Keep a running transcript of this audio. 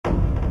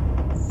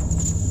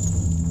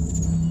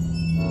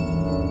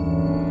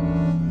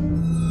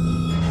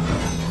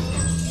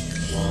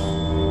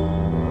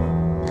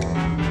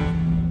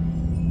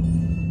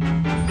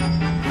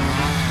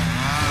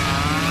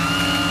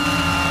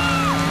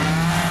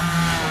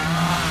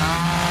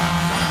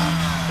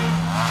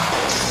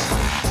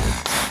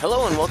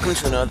Hello and welcome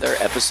to another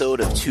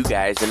episode of Two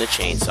Guys and a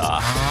Chainsaw.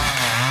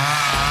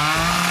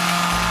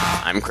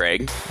 I'm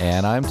Craig.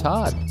 And I'm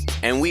Todd.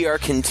 And we are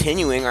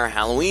continuing our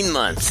Halloween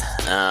month.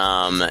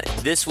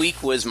 This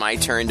week was my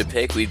turn to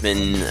pick. We've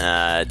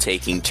been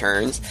taking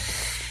turns.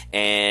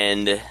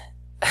 And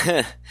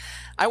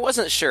I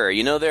wasn't sure.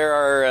 You know, there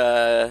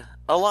are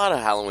a lot of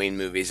Halloween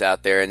movies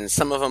out there, and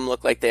some of them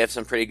look like they have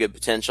some pretty good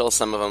potential.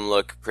 Some of them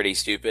look pretty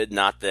stupid.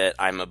 Not that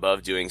I'm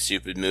above doing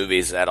stupid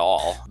movies at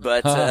all,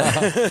 but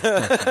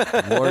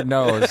Lord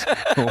knows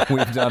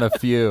we've done a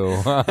few.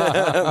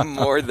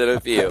 More than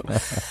a few.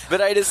 But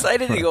I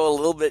decided to go a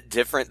little bit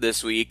different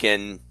this week,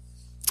 and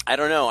I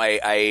don't know.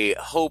 I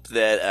hope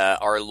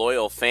that our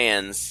loyal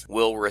fans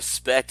will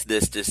respect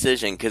this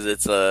decision because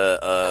it's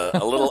a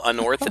little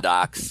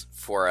unorthodox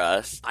for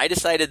us. I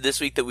decided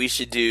this week that we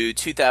should do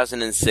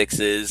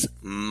 2006's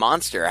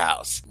Monster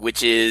House,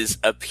 which is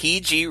a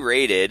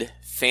PG-rated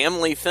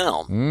family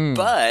film,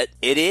 but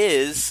it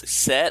is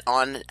set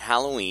on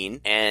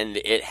Halloween, and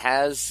it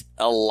has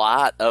a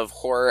lot of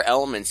horror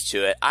elements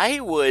to it. I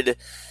would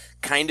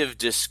kind of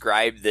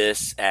describe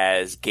this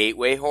as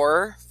gateway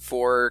horror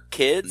for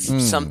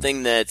kids,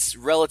 something that's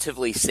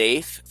relatively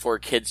safe for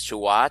kids to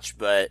watch,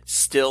 but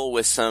still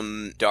with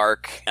some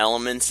dark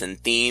elements and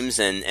themes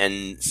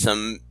and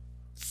some,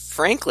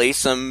 frankly,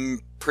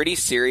 some pretty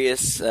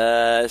serious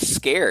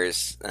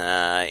scares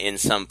in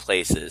some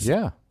places.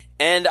 Yeah.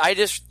 And I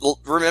just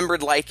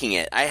remembered liking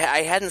it. I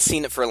hadn't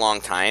seen it for a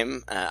long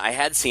time. I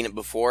had seen it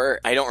before.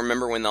 I don't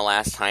remember when the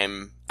last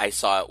time I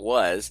saw it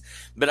was,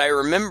 but I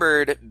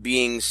remembered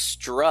being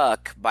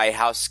struck by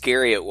how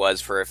scary it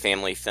was for a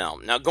family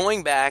film. Now,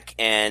 going back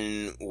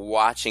and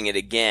watching it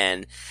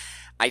again,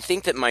 I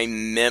think that my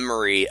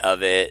memory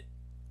of it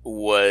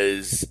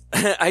was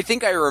I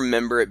think I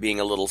remember it being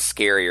a little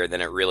scarier than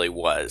it really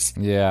was.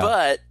 Yeah.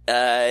 But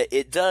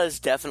it does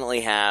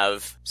definitely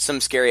have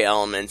some scary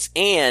elements,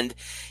 and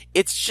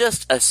it's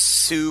just a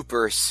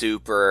super,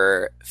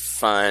 super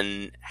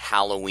fun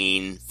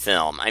Halloween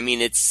film. I mean,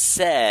 it's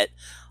set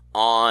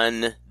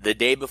on the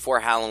day before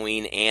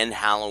Halloween and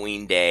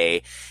Halloween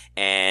Day,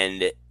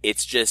 and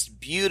it's just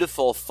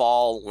beautiful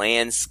fall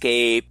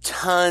landscape,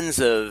 tons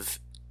of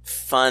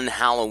fun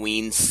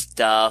Halloween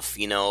stuff,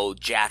 you know,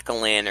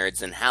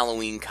 jack-o'-lanterns and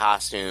Halloween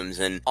costumes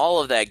and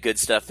all of that good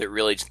stuff that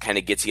really just kind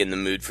of gets you in the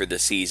mood for the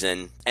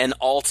season. And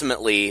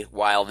ultimately,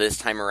 while this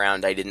time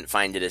around I didn't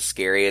find it as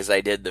scary as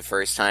I did the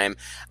first time,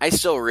 I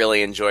still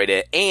really enjoyed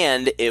it.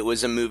 And it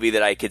was a movie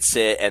that I could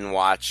sit and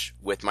watch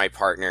with my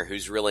partner,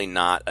 who's really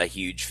not a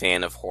huge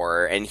fan of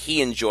horror, and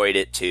he enjoyed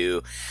it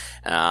too.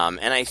 And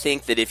I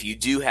think that if you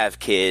do have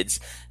kids,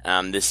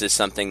 this is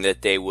something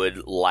that they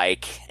would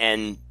like.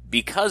 And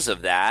because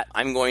of that,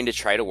 I'm going to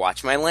try to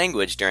watch my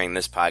language during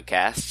this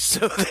podcast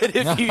so that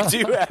if you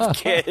do have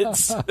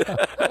kids,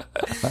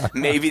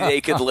 maybe they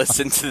could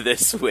listen to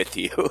this with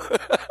you.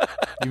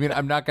 You mean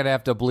I'm not going to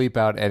have to bleep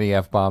out any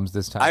F-bombs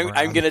this time?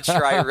 I'm going to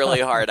try really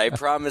hard. I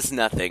promise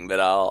nothing, but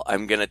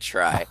I'm going to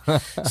try.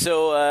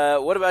 So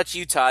what about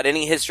you, Todd?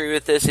 Any history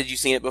with this? Had you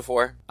seen it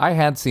before? I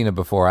had seen it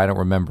before. I don't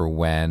remember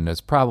when.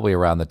 It's probably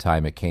around the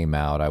time it came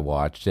out. I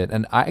watched it.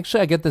 And I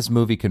get this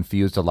movie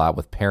confused a lot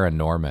with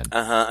Paranorman.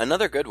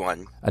 Another good one.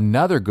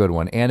 Another good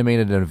one,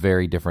 animated in a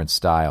very different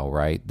style,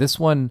 right? This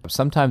one,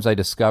 sometimes I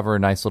discover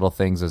nice little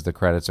things as the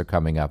credits are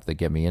coming up that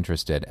get me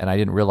interested, and I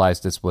didn't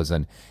realize this was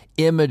an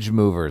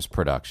ImageMovers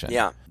production.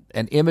 Yeah.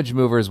 And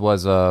ImageMovers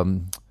was,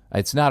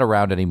 it's not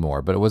around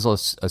anymore, but it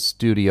was a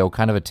studio,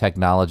 kind of a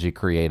technology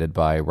created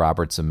by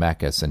Robert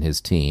Zemeckis and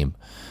his team.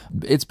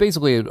 It's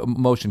basically a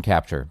motion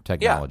capture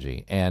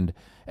technology. Yeah. And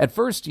at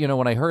first, you know,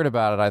 when I heard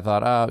about it, I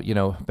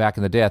thought, back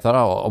in the day, I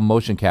thought,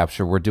 motion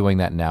capture, we're doing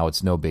that now.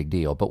 It's no big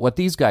deal. But what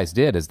these guys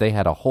did is they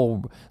had a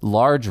whole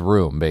large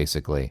room,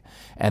 basically,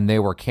 and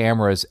there were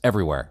cameras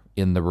everywhere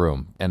in the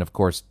room. And, of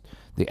course,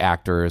 the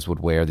actors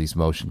would wear these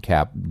motion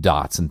cap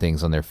dots and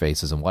things on their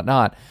faces and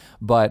whatnot.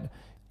 But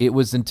it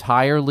was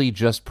entirely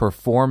just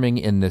performing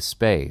in this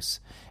space.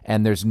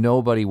 And there's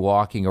nobody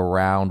walking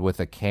around with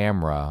a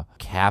camera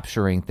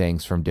capturing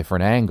things from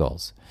different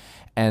angles.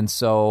 And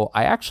so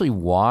I actually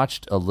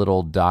watched a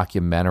little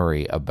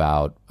documentary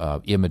about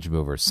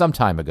ImageMovers some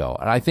time ago.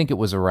 And I think it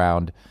was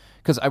around,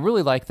 because I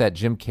really like that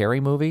Jim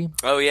Carrey movie.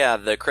 Oh, yeah,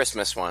 the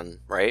Christmas one,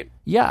 right?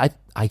 Yeah,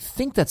 I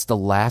think that's the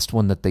last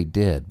one that they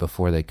did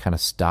before they kind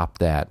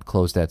of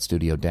closed that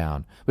studio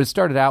down. But it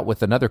started out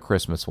with another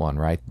Christmas one,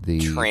 right? The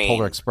Train.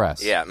 Polar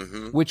Express. Yeah.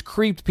 Which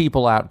creeped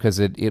people out because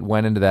it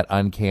went into that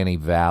uncanny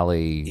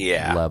valley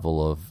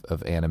level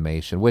of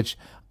animation, which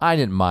I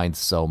didn't mind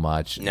so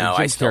much. No, the I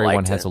Jim still Carrey liked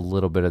one has it. a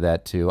little bit of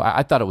that too.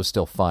 I thought it was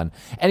still fun.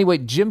 Anyway,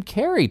 Jim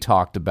Carrey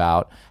talked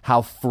about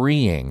how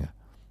freeing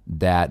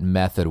that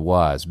method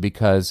was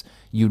because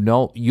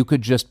you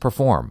could just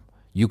perform.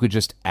 You could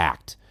just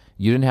act.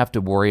 You didn't have to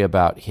worry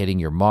about hitting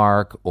your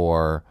mark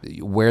or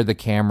where the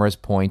camera is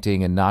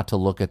pointing and not to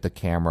look at the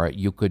camera.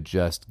 You could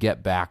just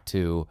get back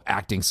to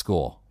acting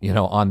school,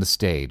 on the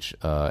stage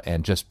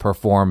and just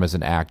perform as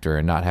an actor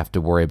and not have to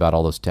worry about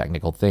all those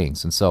technical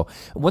things. And so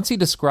once he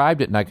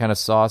described it and I kind of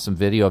saw some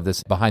video of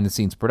this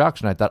behind-the-scenes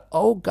production, I thought,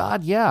 oh,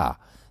 God, yeah,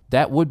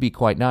 that would be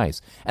quite nice.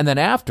 And then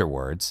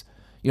afterwards,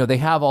 they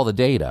have all the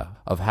data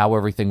of how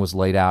everything was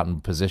laid out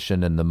and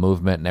positioned and the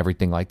movement and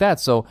everything like that.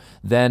 So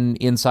then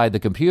inside the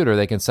computer,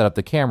 they can set up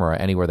the camera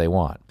anywhere they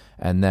want.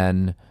 And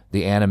then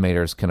the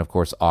animators can, of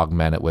course,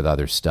 augment it with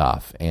other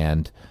stuff.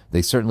 And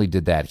they certainly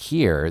did that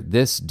here.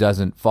 This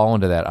doesn't fall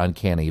into that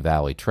uncanny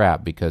valley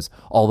trap because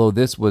although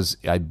this was,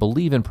 I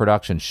believe, in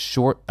production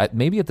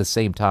maybe at the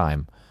same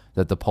time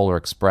that the Polar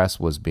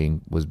Express was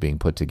being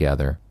put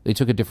together, they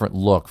took a different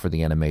look for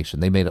the animation.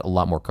 They made it a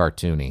lot more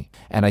cartoony.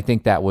 And I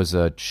think that was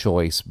a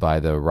choice by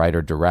the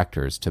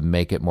writer-directors to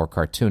make it more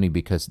cartoony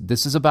because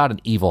this is about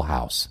an evil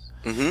house.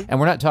 Mm-hmm.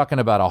 And we're not talking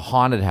about a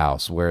haunted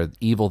house where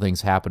evil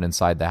things happen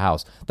inside the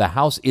house. The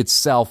house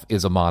itself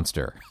is a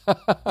monster.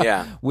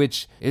 Yeah.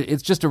 Which,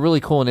 it's just a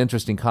really cool and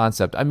interesting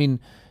concept. I mean,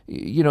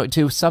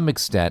 to some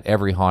extent,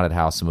 every haunted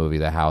house movie,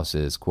 the house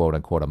is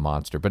quote-unquote a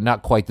monster, but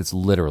not quite this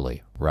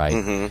literally, right?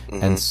 Mm-hmm,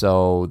 mm-hmm. And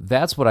so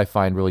that's what I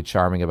find really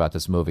charming about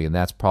this movie, and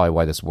that's probably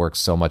why this works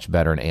so much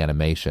better in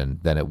animation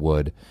than it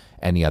would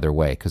any other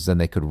way, because then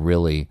they could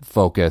really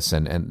focus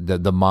and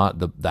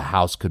the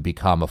house could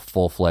become a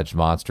full-fledged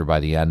monster by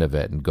the end of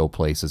it and go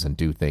places and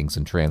do things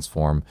and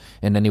transform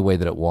in any way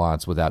that it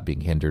wants without being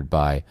hindered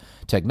by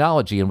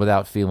technology and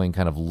without feeling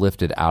kind of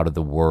lifted out of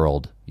the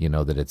world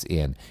that it's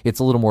in. It's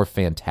a little more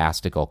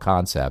fantastical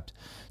concept.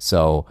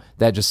 So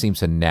that just seems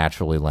to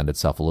naturally lend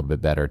itself a little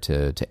bit better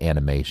to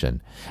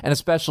animation. And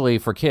especially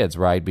for kids,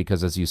 right?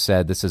 Because as you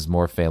said, this is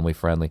more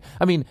family-friendly.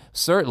 I mean,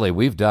 certainly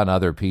we've done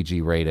other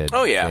PG-rated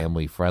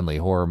family-friendly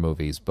horror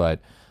movies, but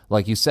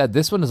like you said,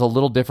 this one is a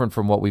little different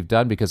from what we've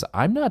done because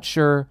I'm not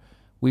sure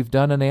we've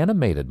done an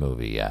animated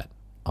movie yet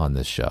on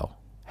this show.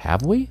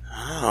 Have we?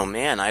 Oh,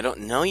 man, I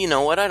don't know. You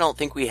know what? I don't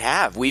think we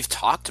have. We've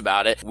talked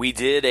about it. We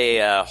did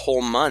a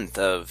whole month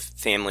of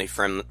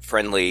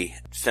family-friendly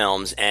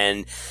films,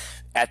 and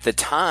at the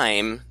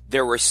time,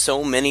 there were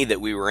so many that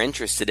we were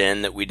interested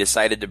in that we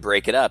decided to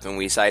break it up, and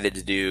we decided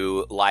to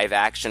do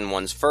live-action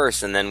ones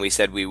first, and then we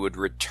said we would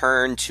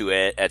return to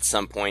it at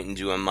some point and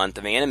do a month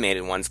of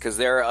animated ones, because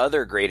there are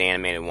other great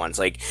animated ones.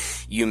 Like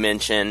you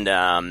mentioned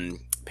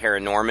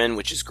Paranorman,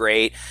 which is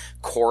great.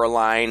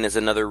 Coraline is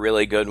another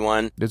really good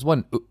one. There's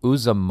one,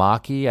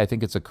 Uzumaki. I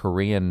think it's a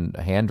Korean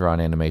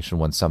hand-drawn animation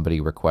one somebody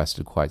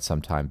requested quite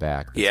some time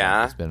back.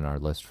 It's been on our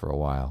list for a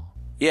while.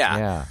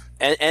 Yeah.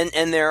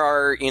 And there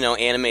are,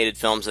 animated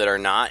films that are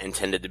not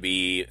intended to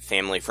be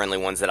family-friendly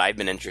ones that I've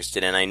been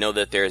interested in. I know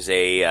that there's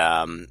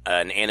an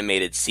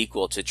animated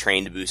sequel to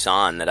Train to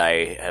Busan that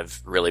I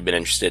have really been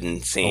interested in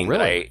seeing. Oh,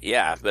 really?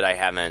 But I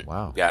haven't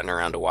gotten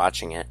around to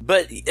watching it.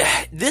 But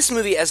this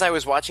movie, as I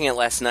was watching it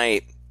last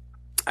night,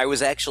 I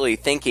was actually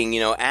thinking,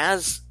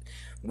 as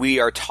we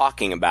are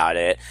talking about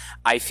it,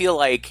 I feel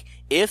like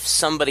if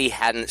somebody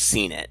hadn't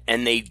seen it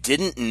and they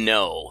didn't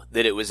know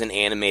that it was an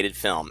animated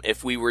film,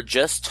 if we were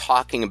just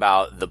talking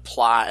about the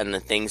plot and the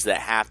things that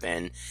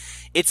happen,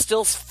 it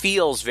still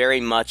feels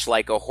very much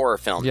like a horror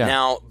film. Yeah.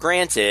 Now,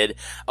 granted,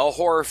 a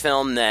horror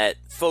film that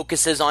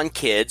focuses on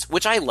kids,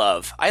 which I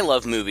love. I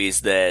love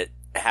movies that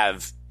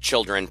have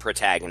children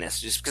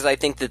protagonists, just because I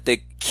think that the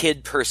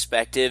kid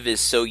perspective is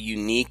so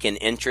unique and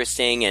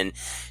interesting, and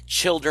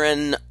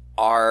children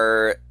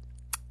are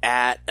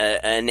at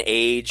an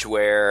age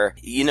where,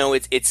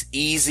 it's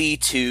easy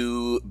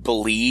to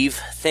believe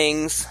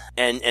things.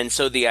 And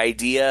so the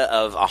idea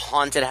of a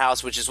haunted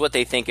house, which is what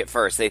they think at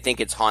first, they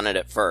think it's haunted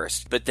at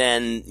first. But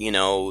then,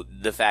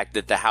 the fact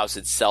that the house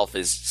itself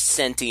is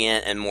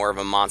sentient and more of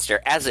a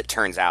monster, as it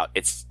turns out,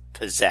 it's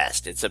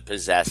possessed. It's a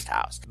possessed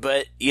house.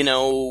 But,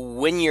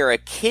 when you're a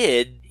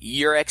kid,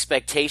 your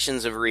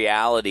expectations of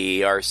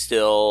reality are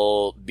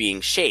still being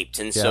shaped.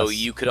 And so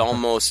you could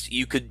almost,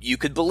 you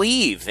could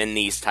believe in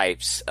these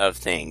types of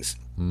things.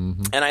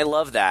 Mm-hmm. And I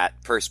love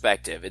that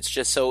perspective. It's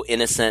just so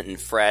innocent and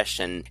fresh,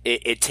 and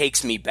it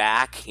takes me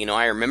back.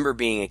 I remember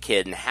being a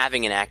kid and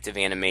having an active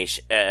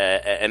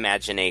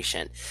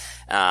imagination.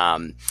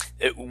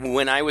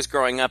 When I was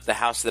growing up, the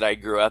house that I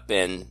grew up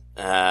in,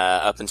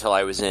 up until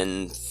I was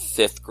in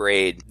 5th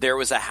grade, there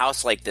was a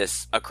house like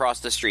this across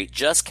the street,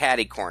 just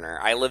catty corner.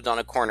 I lived on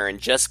a corner, and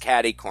just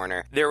catty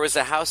corner, there was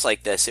a house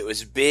like this. It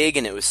was big,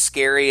 and it was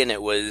scary, and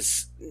it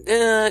was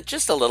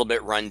just a little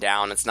bit run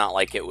down. It's not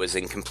like it was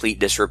in complete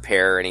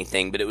disrepair or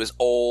anything, but it was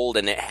old,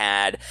 and it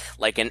had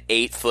like an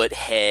 8-foot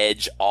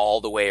hedge all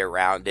the way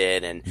around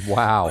it. And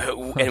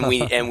wow.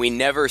 and we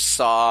never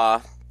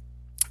saw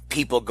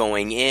people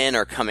going in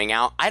or coming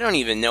out. I don't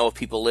even know if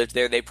people lived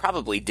there. They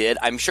probably did.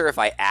 I'm sure if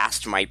I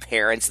asked my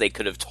parents, they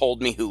could have told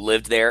me who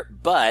lived there,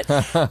 but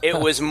it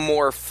was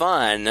more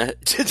fun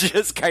to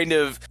just kind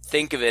of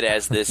think of it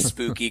as this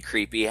spooky,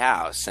 creepy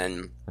house.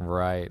 And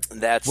right.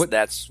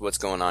 That's what's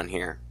going on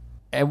here.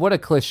 And what a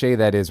cliche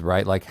that is,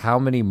 right? Like, how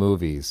many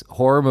movies,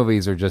 horror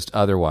movies or just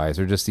otherwise,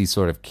 or just these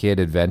sort of kid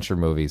adventure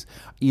movies,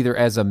 either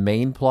as a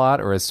main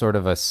plot or as sort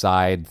of a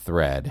side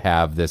thread,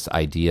 have this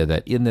idea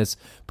that in this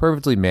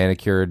perfectly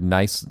manicured,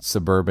 nice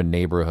suburban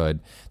neighborhood,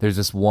 there's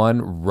this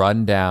one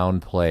rundown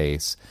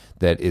place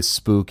that is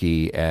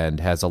spooky and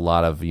has a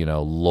lot of,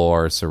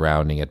 lore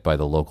surrounding it by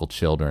the local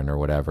children or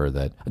whatever.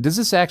 Does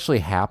this actually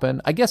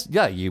happen? I guess,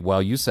 yeah,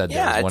 you said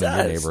there was one in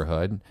your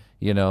neighborhood.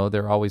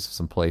 There are always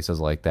some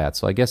places like that.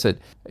 So I guess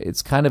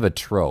it's kind of a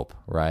trope,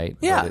 right?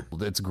 Yeah.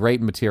 But it's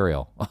great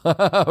material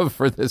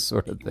for this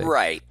sort of thing.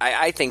 Right.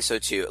 I think so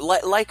too.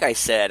 Like I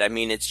said, I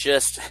mean, it's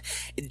just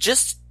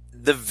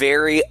the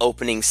very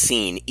opening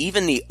scene,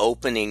 even the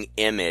opening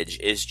image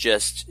is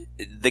just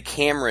the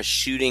camera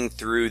shooting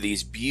through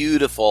these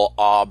beautiful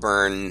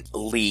auburn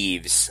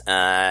leaves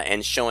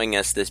and showing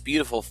us this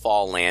beautiful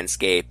fall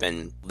landscape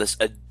and this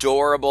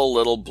adorable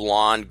little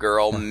blonde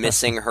girl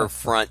missing her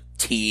front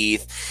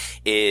teeth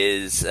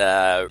is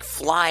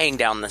flying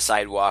down the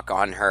sidewalk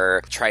on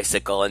her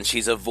tricycle, and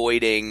she's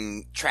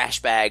avoiding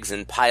trash bags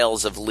and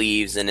piles of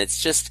leaves, and it's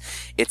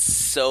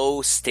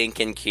so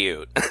stinking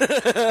cute.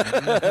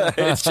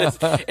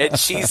 And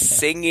she's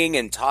singing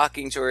and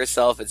talking to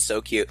herself. It's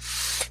so cute.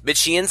 But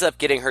she ends up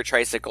getting her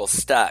tricycle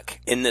stuck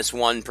in this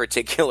one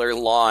particular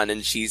lawn,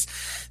 and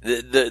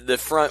the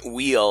front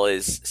wheel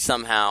is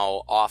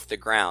somehow off the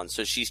ground.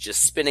 So she's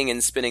just spinning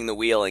and spinning the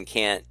wheel and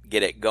can't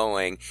get it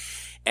going.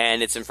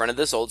 And it's in front of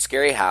this old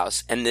scary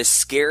house, and this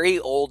scary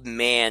old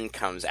man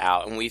comes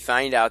out, and we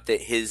find out that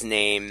his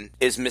name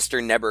is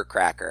Mr.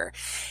 Nebbercracker.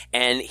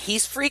 And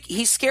he's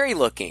scary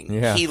looking.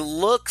 Yeah. He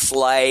looks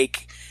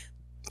like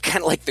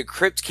kind of like the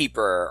Crypt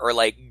Keeper or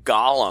like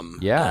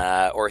Gollum,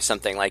 or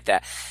something like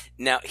that.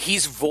 Now,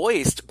 he's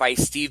voiced by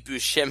Steve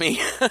Buscemi.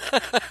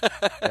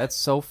 That's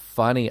so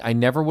funny. I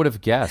never would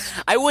have guessed.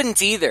 I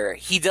wouldn't either.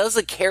 He does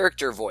a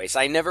character voice.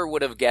 I never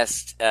would have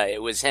guessed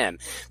it was him.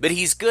 But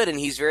he's good, and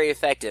he's very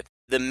effective.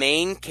 The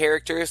main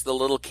characters, the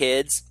little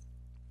kids,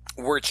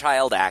 were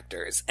child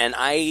actors, and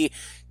I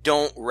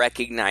don't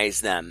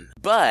recognize them.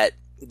 But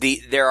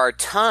there are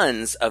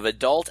tons of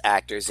adult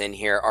actors in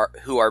here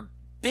who are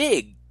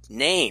big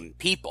name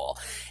people,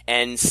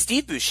 and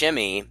Steve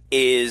Buscemi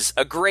is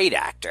a great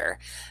actor.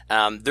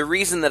 The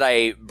reason that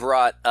I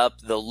brought up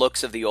the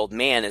looks of the old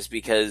man is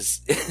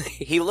because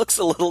he looks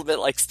a little bit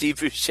like Steve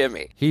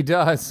Buscemi. He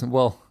does.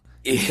 Well,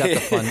 he's got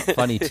the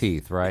funny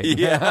teeth, right?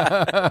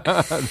 Yeah.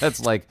 That's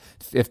like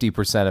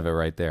 50% of it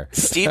right there.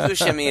 Steve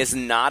Buscemi is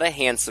not a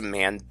handsome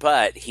man,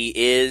 but he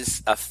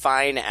is a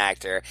fine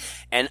actor,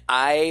 and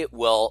I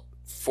will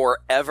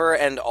forever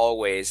and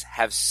always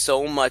have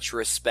so much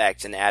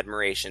respect and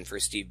admiration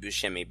for Steve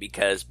Buscemi,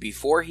 because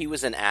before he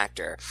was an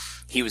actor,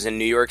 he was a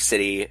New York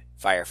City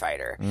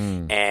firefighter.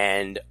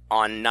 And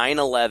on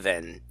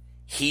 9/11,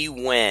 he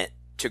went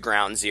to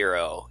Ground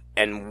Zero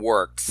and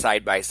worked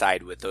side by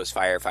side with those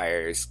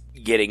firefighters,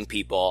 getting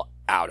people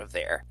out of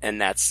there. And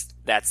that's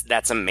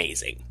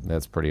amazing.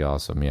 That's pretty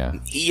awesome, yeah.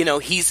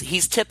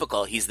 He's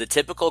typical. He's the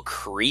typical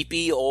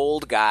creepy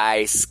old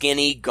guy,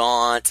 skinny,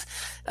 gaunt,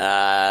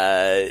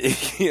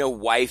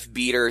 wife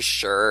beater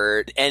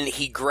shirt. And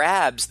he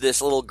grabs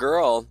this little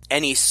girl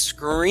and he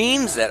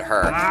screams at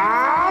her.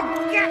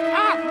 Oh, get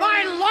off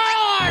my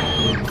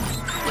lawn!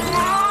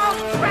 Oh,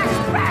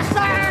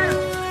 trespasser!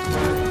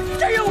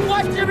 Do you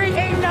want to be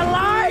eaten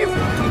alive?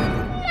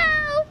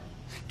 No.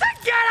 Then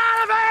get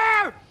out of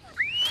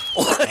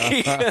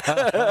here!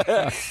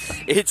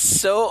 It's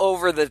so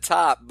over the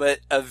top, but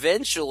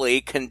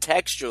eventually,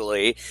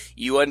 contextually,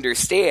 you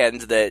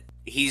understand that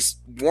he's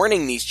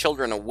warning these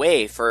children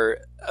away for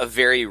a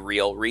very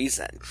real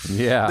reason.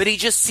 Yeah. But he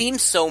just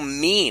seems so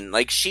mean.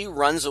 Like, she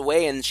runs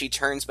away and she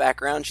turns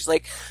back around. She's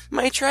like,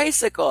 my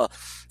tricycle.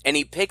 And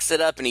he picks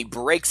it up and he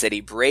breaks it.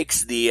 He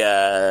breaks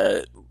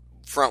the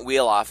front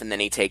wheel off, and then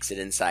he takes it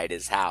inside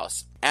his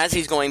house. As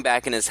he's going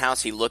back in his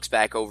house, he looks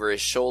back over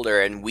his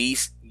shoulder, and we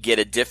get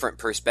a different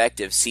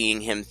perspective, seeing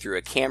him through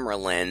a camera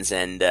lens,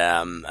 and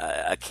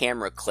a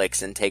camera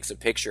clicks and takes a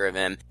picture of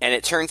him. And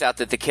it turns out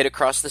that the kid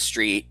across the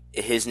street,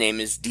 his name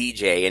is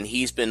DJ, and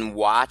he's been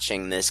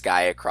watching this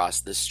guy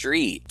across the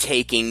street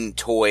taking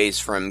toys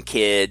from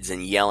kids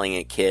and yelling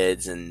at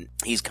kids, and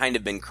he's kind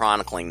of been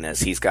chronicling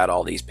this. He's got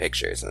all these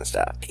pictures and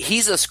stuff.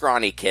 He's a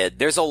scrawny kid.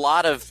 There's a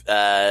lot of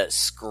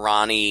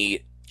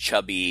scrawny,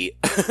 chubby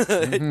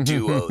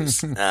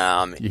duos in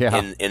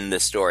the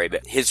story,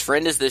 but his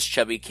friend is this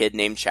chubby kid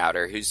named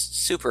Chowder, who's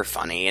super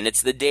funny, and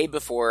it's the day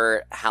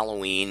before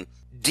Halloween.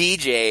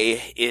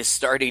 DJ is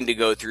starting to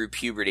go through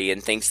puberty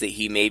and thinks that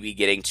he may be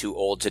getting too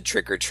old to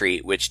trick or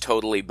treat, which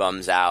totally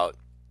bums out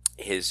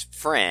his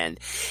friend.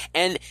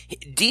 And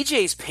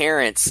DJ's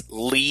parents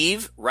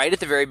leave right at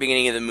the very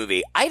beginning of the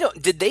movie.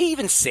 Did they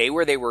even say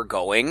where they were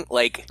going?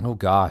 Like, oh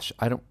gosh,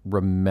 I don't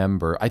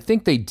remember. I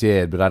think they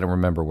did, but I don't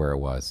remember where it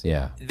was.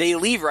 Yeah. They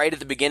leave right at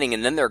the beginning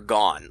and then they're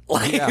gone,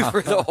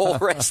 for the whole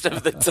rest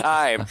of the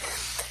time.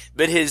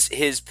 But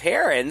his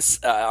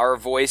parents are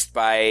voiced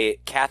by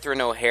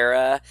Catherine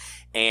O'Hara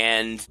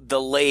and the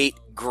late,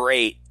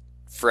 great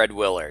Fred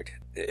Willard.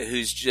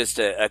 who's just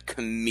a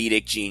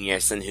comedic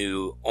genius and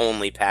who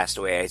only passed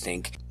away, I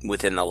think,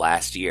 within the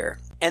last year.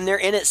 And they're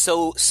in it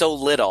so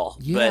little.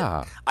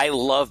 Yeah. But I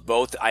love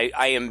both. I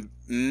am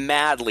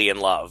madly in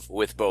love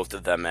with both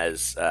of them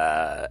as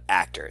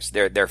actors.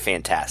 They're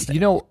fantastic.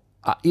 You know,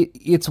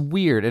 it's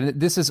weird, and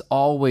this has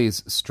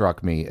always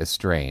struck me as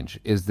strange,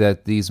 is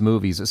that these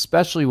movies,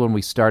 especially when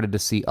we started to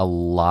see a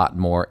lot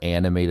more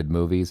animated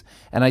movies,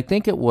 and I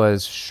think it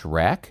was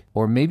Shrek,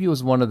 or maybe it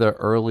was one of the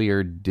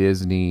earlier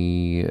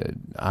Disney,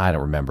 I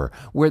don't remember,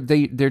 where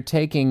they're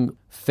taking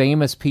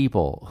famous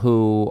people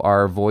who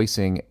are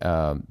voicing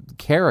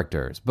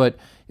characters, but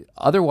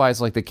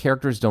otherwise, like, the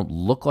characters don't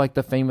look like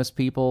the famous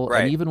people,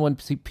 right. And even when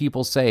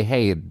people say,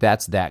 hey,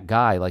 that's that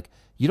guy, like,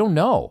 you don't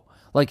know.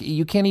 Like,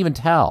 you can't even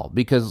tell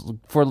because,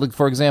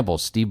 for example,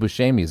 Steve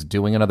Buscemi is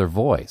doing another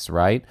voice,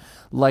 right?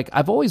 Like,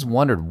 I've always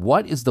wondered,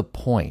 what is the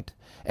point,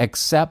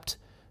 except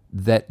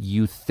that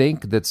you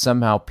think that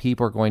somehow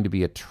people are going to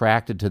be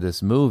attracted to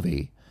this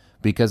movie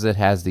because it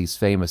has these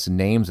famous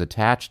names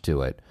attached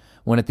to it,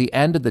 when at the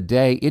end of the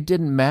day, it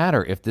didn't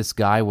matter if this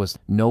guy was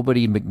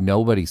Nobody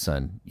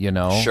McNobodyson, you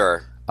know?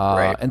 Sure.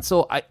 Right. And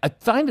so I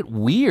find it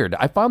weird.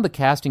 I found the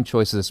casting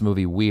choice of this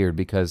movie weird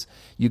because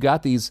you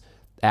got these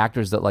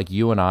actors that, like,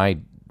 you and I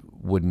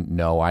wouldn't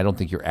know. I don't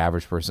think your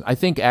average person. I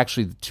think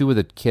actually two of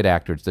the kid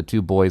actors, the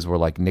two boys, were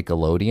like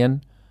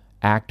Nickelodeon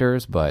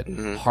actors, but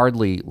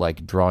hardly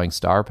like drawing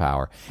star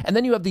power. And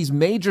then you have these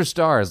major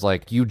stars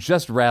like you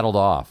just rattled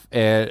off,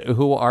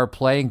 who are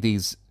playing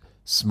these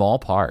small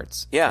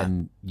parts. Yeah.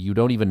 And you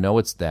don't even know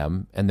it's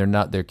them, and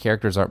their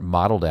characters aren't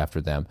modeled after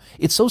them.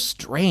 It's so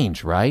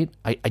strange, right?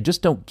 I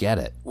just don't get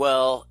it.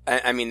 Well,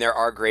 I mean, there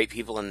are great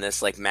people in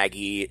this, like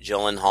Maggie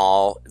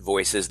Gyllenhaal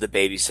voices the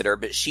babysitter,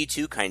 but she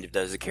too kind of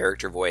does a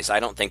character voice. I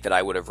don't think that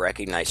I would have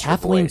recognized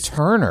Kathleen her voice.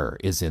 Turner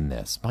is in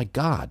this. My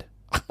God.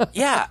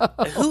 Yeah.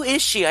 Who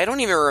is she? I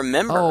don't even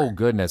remember. Oh,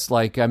 goodness.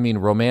 Like, I mean,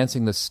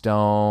 Romancing the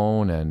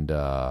Stone and...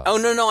 Oh,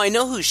 no. I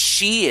know who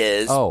she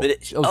is. Oh.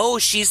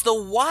 But she's the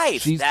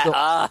wife.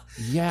 Yeah.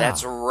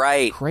 That's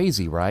right.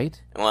 Crazy,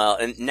 right? Well,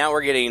 and now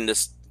we're getting into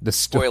The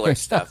spoiler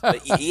stuff.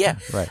 But yeah.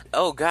 Right.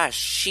 Oh, gosh.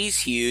 She's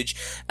huge.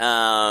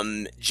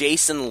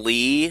 Jason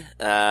Lee.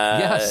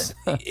 Yes.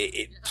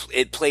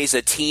 it plays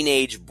a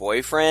teenage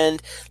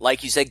boyfriend.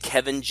 Like you said,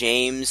 Kevin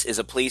James is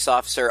a police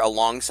officer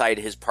alongside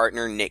his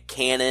partner, Nick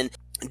Cannon.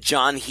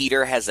 John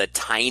Heder has a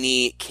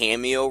tiny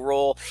cameo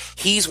role.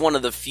 He's one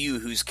of the few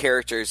whose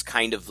characters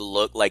kind of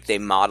look like they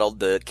modeled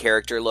the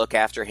character look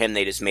after him.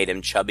 They just made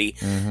him chubby.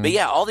 Mm-hmm. But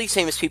yeah, all these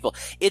famous people.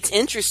 It's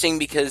interesting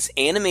because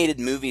animated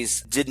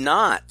movies did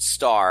not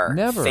star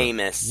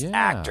famous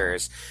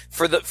actors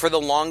for the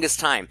longest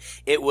time.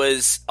 It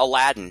was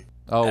Aladdin.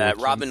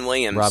 Robin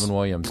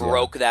Williams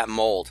broke that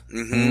mold.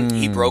 Mm-hmm.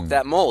 He broke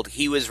that mold.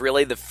 He was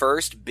really the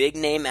first big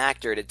name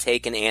actor to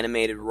take an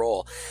animated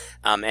role.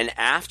 And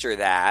after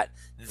that,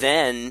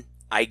 then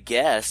I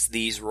guess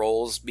these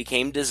roles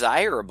became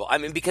desirable. I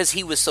mean, because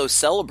he was so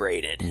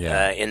celebrated,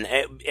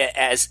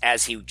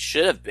 as he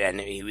should have been.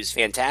 He was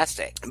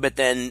fantastic. But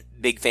then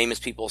big famous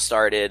people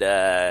started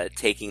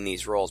taking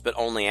these roles, but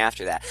only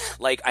after that.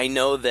 Like, I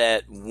know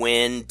that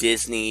when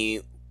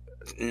Disney,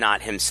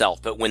 not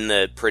himself, but when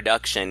the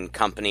production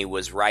company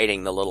was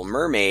writing The Little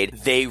Mermaid,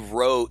 they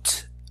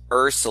wrote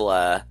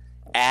Ursula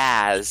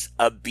as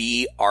a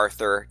B.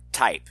 Arthur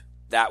type.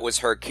 That was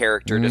her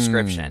character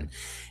description.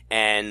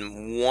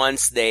 And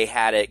once they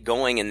had it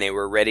going and they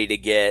were ready to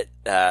get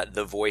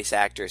the voice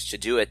actors to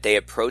do it, they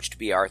approached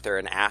B. Arthur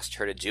and asked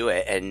her to do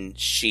it. And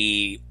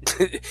she,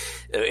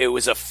 it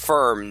was a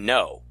firm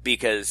no,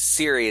 because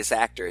serious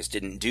actors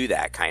didn't do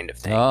that kind of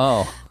thing.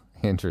 Oh,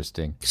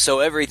 interesting. So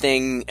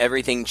everything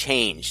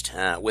changed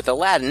with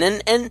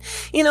Aladdin. And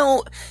you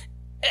know,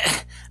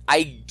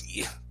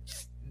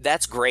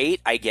 that's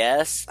great, I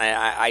guess.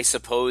 I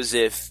suppose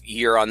if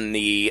you're on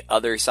the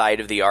other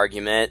side of the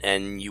argument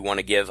and you want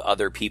to give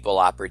other people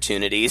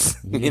opportunities,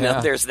 you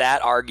know, there's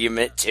that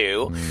argument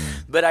too.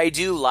 But I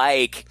do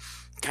like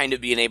kind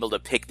of being able to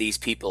pick these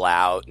people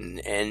out,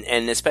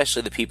 and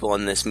especially the people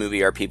in this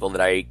movie are people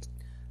that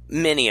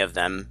many of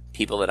them,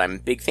 people that I'm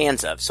big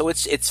fans of. So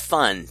it's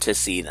fun to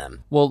see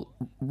them. Well,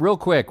 real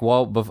quick,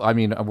 we're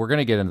going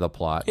to get into the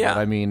plot. Yeah. But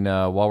I mean,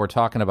 while we're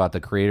talking about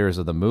the creators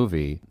of the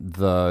movie,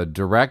 the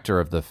director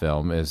of the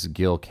film is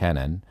Gil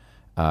Kenan,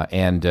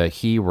 and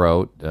he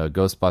wrote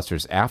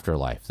Ghostbusters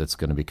Afterlife that's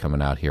going to be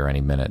coming out here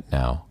any minute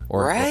now.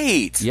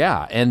 Right.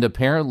 Yeah, and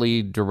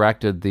apparently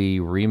directed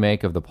the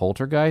remake of The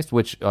Poltergeist,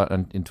 which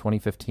in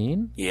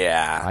 2015?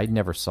 Yeah. I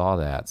never saw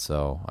that,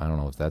 so I don't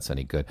know if that's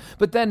any good.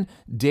 But then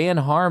Dan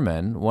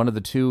Harmon, one of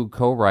the two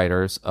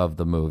co-writers of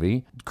the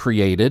movie,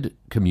 created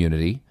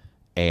Community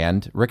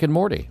and Rick and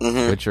Morty,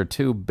 which are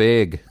two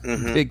big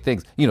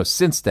things.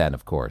 Since then,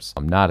 of course.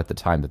 Not at the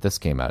time that this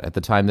came out. At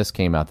the time this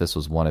came out, this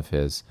was one of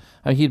his...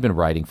 he'd been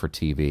writing for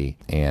TV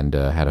and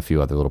had a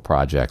few other little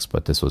projects,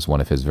 but this was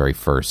one of his very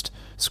first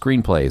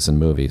screenplays and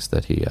movies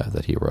that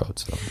he wrote.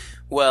 So.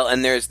 Well,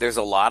 and there's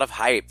a lot of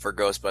hype for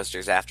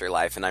Ghostbusters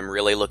Afterlife, and I'm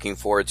really looking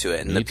forward to it.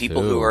 And Me the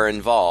people too. who are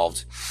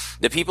involved,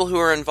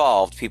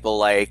 people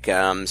like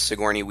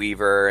Sigourney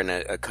Weaver and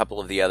a couple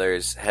of the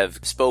others have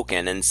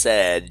spoken and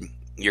said,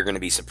 you're going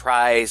to be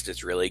surprised.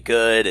 It's really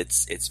good.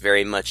 It's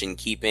very much in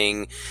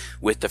keeping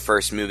with the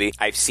first movie.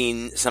 I've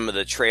seen some of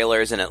the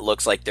trailers, and it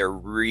looks like they're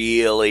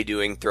really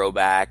doing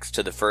throwbacks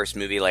to the first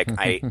movie. Like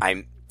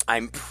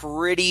I'm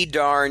pretty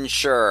darn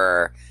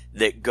sure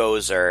that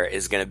Gozer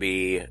is going to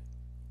be,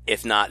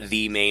 if not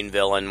the main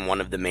villain,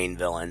 one of the main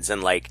villains,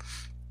 and like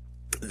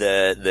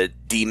the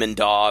demon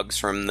dogs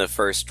from the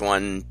first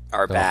one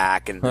are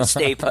back, and the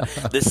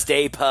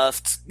Stay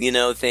Puffed,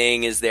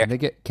 thing is there.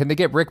 Can they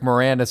get Rick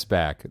Moranis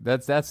back?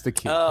 That's the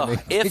key. Oh,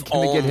 can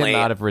they get him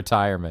out of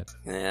retirement?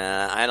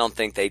 Yeah, I don't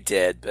think they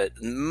did, but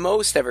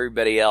most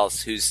everybody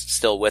else who's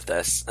still with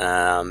us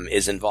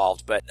is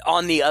involved. But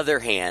on the other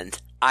hand,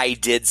 I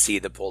did see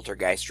the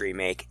Poltergeist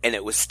remake, and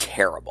it was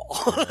terrible.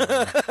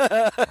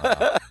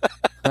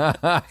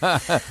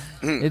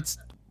 It's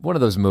one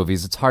of those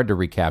movies. It's hard to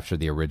recapture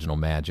the original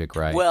magic,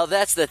 right? Well,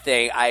 that's the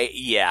thing.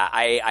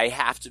 I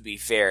have to be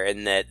fair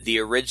in that the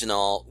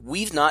original,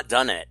 we've not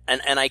done it,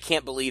 and I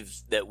can't believe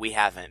that we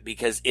haven't,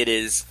 because it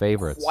is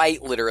Favorites.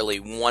 Quite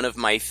literally one of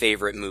my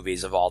favorite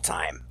movies of all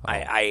time. Oh.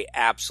 I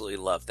absolutely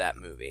love that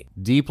movie.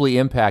 Deeply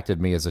impacted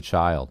me as a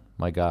child.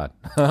 My God.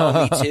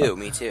 Oh,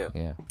 me too.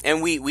 Yeah.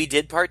 And we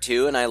did part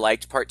 2, and I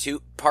liked part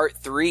 2. Part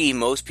 3,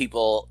 most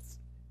people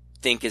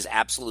think is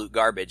absolute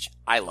garbage.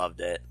 I loved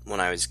it when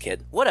I was a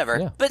kid. Whatever.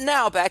 Yeah. But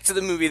now back to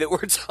the movie that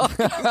we're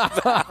talking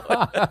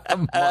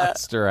about.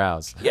 Monster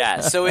House. Yeah,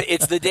 so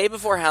it's the day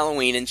before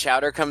Halloween, and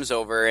Chowder comes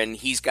over, and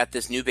he's got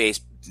this new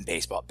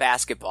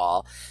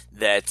basketball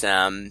that,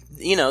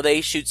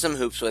 they shoot some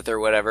hoops with or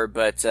whatever,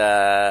 but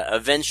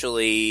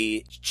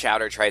eventually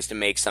Chowder tries to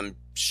make some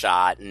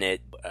shot, and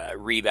it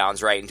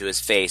rebounds right into his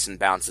face and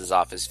bounces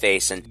off his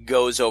face and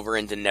goes over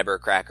into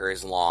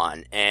Nebercracker's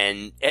lawn.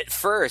 And at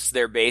first,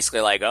 they're basically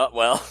like, oh,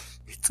 well,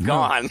 it's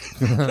gone.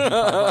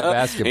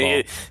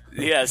 Basketball.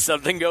 Yeah,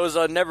 something goes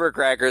on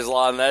Nebercracker's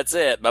lawn, that's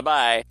it.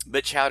 Bye-bye.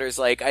 But Chowder's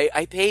like,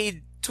 I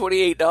paid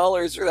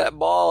 $28 for that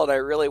ball, and I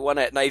really want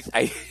it. And I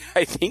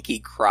think he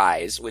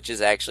cries, which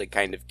is actually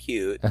kind of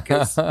cute,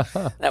 because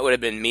that would have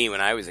been me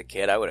when I was a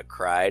kid. I would have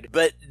cried.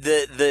 But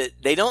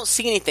they don't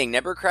see anything.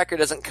 Nebercracker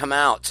doesn't come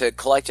out to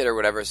collect it or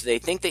whatever, so they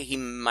think that he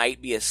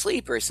might be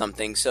asleep or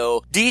something.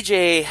 So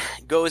DJ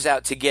goes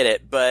out to get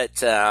it, but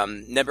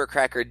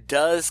Nebercracker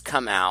does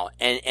come out,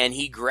 and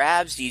he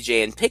grabs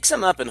DJ and picks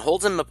him up and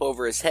holds him up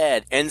over his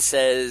head and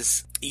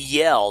says...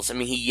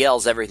 he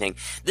yells everything.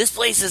 This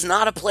place is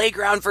not a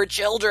playground for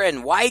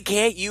children. Why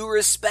can't you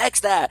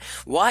respect that?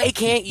 Why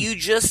can't you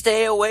just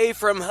stay away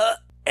from her?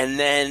 And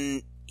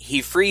then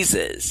he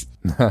freezes.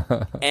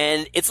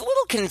 And it's a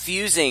little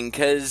confusing,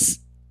 because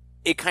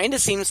it kind of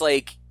seems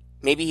like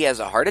maybe he has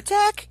a heart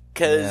attack,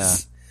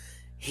 because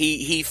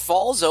he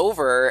falls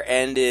over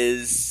and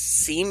is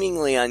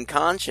seemingly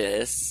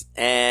unconscious,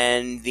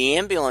 and the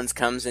ambulance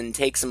comes and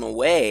takes him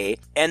away,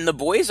 and the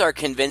boys are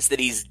convinced that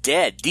he's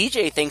dead.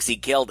 DJ thinks he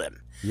killed him.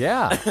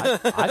 Yeah,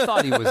 I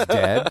thought he was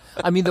dead.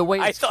 I mean, the way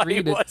it's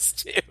treated, he was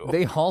too.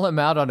 They haul him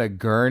out on a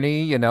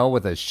gurney,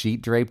 with a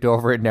sheet draped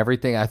over it and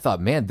everything. I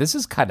thought, man, this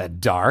is kind of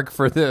dark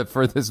for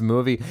this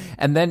movie.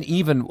 And then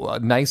even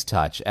nice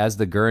touch, as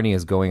the gurney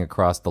is going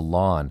across the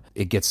lawn,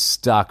 it gets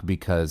stuck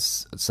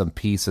because some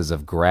pieces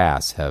of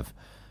grass have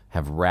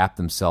wrapped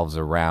themselves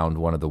around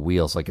one of the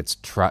wheels, like it's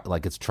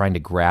trying to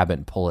grab it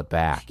and pull it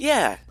back.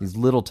 Yeah. These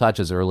little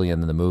touches early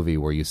in the movie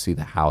where you see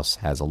the house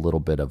has a little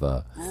bit of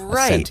a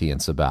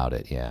sentience about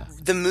it, yeah.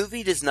 The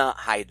movie does not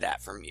hide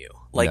that from you.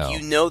 Like,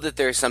 you know that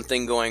there's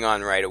something going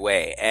on right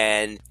away.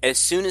 And as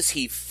soon as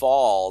he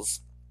falls,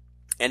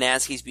 and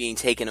as he's being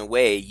taken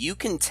away, you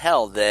can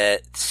tell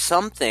that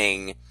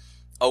something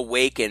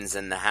awakens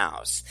in the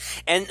house.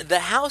 And the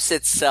house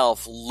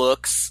itself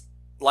looks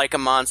like a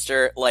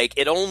monster. Like,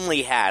 it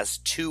only has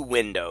 2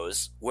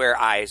 windows where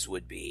eyes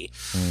would be.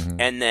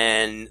 Mm-hmm. And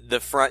then the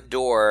front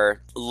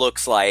door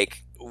looks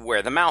like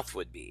where the mouth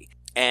would be.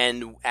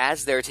 And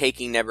as they're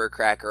taking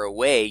Nebercracker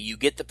away, you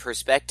get the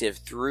perspective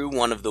through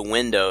one of the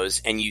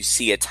windows, and you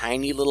see a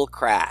tiny little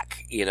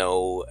crack,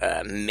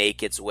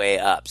 make its way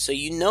up. So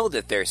you know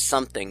that there's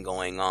something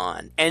going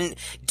on. And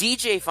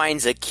DJ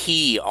finds a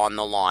key on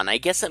the lawn. I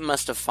guess it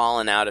must have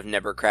fallen out of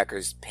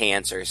Nebercracker's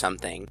pants or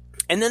something.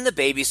 And then the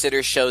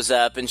babysitter shows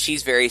up, and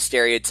she's very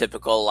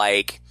stereotypical,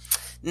 like,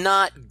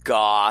 not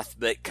goth,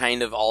 but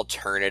kind of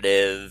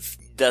alternative,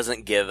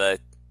 doesn't give a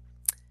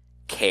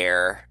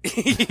care.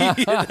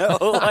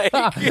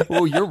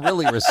 Well, you're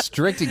really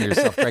restricting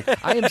yourself, Craig.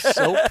 I am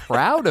so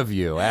proud of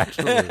you,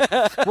 actually.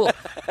 Well,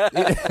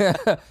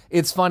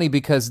 it's funny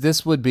because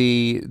this would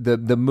be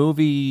the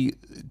movie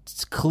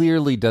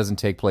clearly doesn't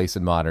take place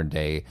in modern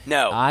day.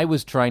 No. I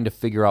was trying to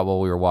figure out while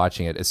we were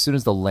watching it, as soon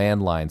as the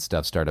landline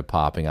stuff started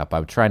popping up, I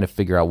was trying to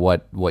figure out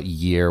what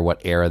year,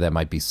 what era that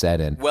might be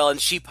set in. Well, and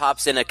she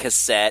pops in a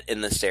cassette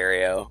in the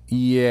stereo.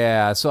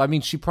 Yeah, so I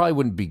mean, she probably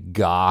wouldn't be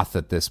goth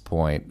at this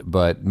point,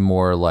 but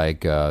more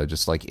like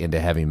just like into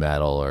heavy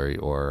metal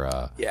or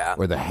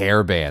the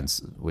hair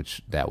bands,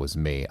 which that was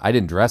me. I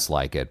didn't dress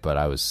like it, but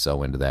I was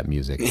so into that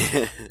music.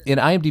 In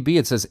IMDb,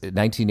 it says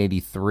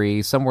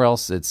 1983. Somewhere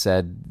else, it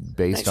said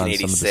based on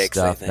some of the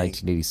stuff,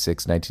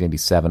 1986,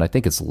 1987. I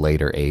think it's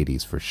later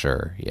 80s for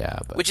sure. Yeah,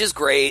 but. Which is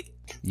great.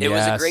 It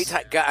was a great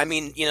time. I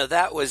mean,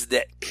 that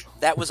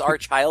was our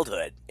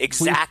childhood.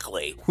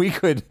 Exactly. We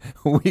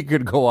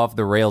could go off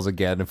the rails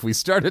again if we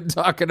started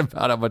talking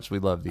about how much we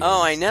love these.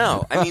 Oh, I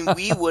know. I mean,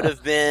 we would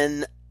have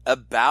been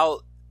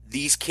about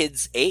these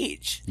kids'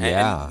 age.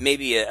 Yeah. And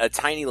maybe a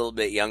tiny little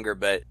bit younger,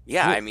 but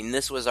yeah, I mean,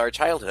 this was our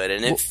childhood,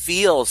 and it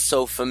feels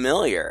so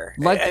familiar.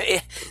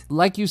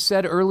 Like you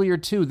said earlier,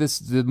 too,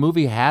 the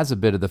movie has a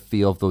bit of the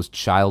feel of those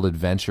child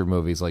adventure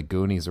movies like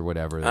Goonies or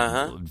whatever,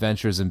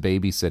 Adventures in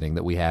Babysitting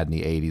that we had in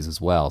the 80s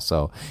as well.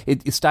 So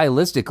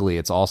stylistically,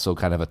 it's also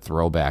kind of a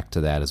throwback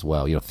to that as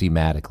well,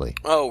 thematically.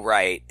 Oh,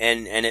 right.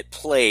 And it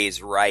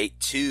plays right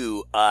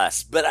to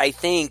us. But I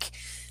think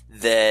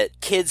that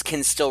kids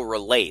can still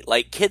relate.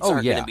 Like, kids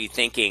aren't going to be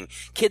thinking,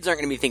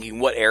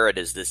 what era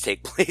does this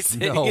take place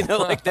in? No.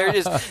 Like they're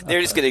just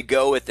going to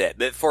go with it.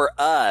 But for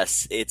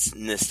us, it's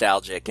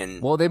nostalgic.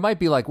 And well, they might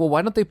be like, well,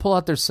 why don't they pull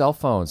out their cell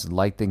phones and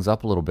light things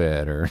up a little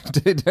bit, or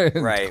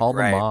call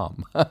the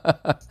mom?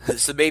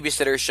 So the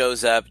babysitter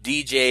shows up.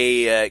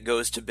 DJ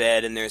goes to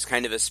bed, and there's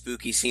kind of a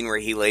spooky scene where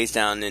he lays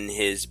down in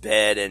his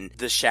bed, and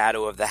the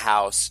shadow of the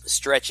house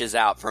stretches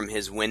out from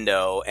his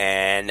window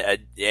and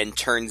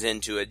turns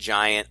into a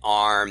giant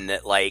arm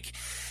that like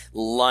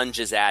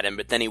lunges at him,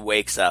 but then he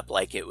wakes up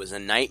like it was a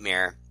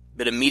nightmare.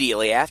 But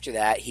immediately after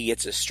that, he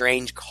gets a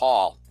strange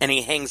call, and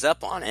he hangs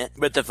up on it,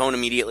 but the phone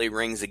immediately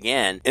rings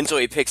again. And so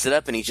he picks it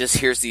up, and he just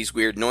hears these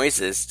weird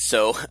noises.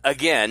 So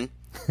again,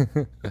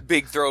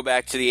 big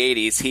throwback to the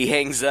 80s, he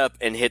hangs up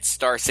and hits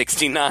star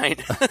 69.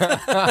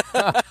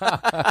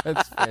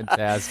 That's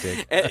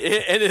fantastic. And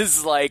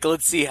it's like,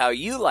 let's see how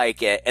you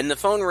like it. And the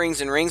phone rings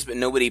and rings, but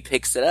nobody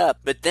picks it up.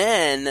 But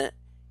then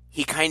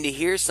he kind of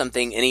hears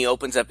something, and he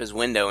opens up his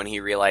window, and he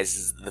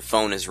realizes the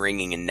phone is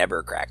ringing in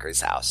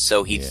Nebercracker's house.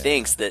 So he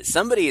thinks that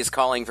somebody is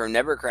calling from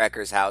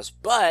Nebercracker's house,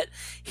 but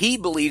he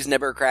believes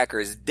Nebercracker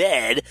is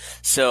dead.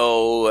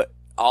 So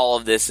all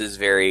of this is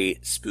very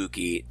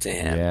spooky to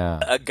him. Yeah.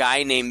 A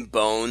guy named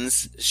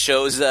Bones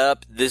shows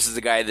up. This is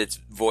the guy that's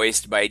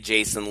voiced by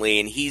Jason Lee,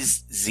 and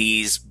he's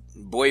Z's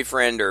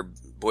boyfriend or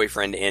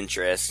boyfriend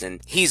interest,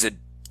 and he's a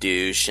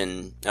douche,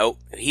 and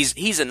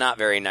he's a not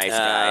very nice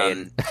guy,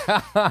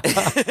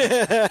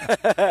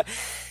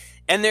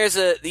 and there's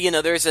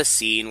a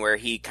scene where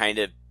he kind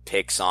of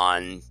picks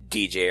on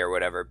DJ or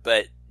whatever,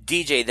 but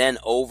DJ then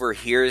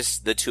overhears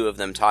the two of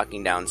them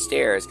talking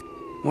downstairs.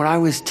 When I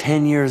was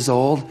 10 years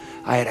old,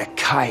 I had a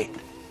kite.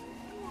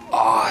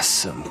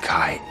 Awesome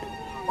kite.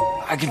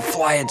 I could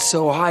fly it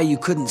so high you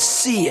couldn't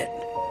see it.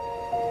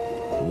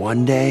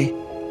 One day,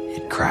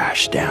 it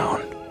crashed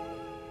down.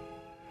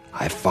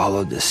 I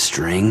followed the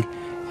string,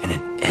 and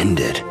it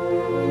ended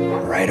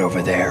right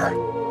over there,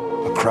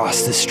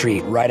 across the street,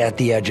 right at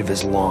the edge of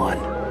his lawn.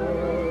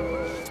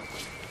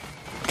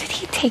 Did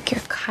he take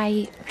your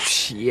kite?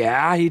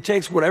 Yeah, he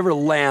takes whatever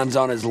lands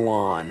on his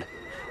lawn.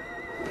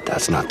 But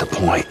that's not the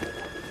point.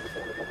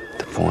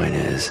 The point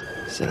is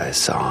that I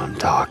saw him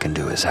talking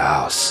to his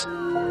house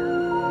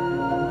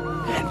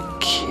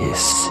and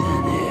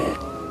kissing it.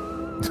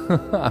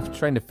 I'm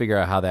trying to figure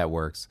out how that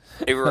works.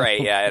 Right,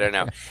 yeah, I don't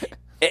know.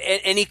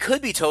 And he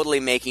could be totally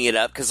making it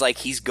up because, like,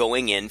 he's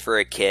going in for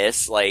a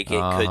kiss. Like,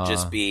 it could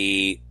just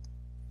be,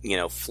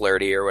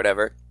 flirty or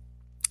whatever.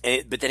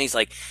 But then he's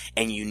like,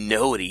 and you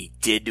know what he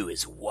did to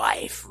his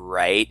wife,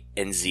 right?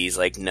 And Z's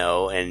like,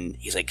 no. And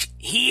he's like,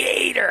 he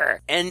ate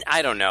her. And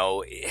I don't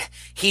know.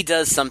 He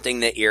does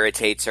something that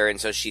irritates her,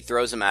 and so she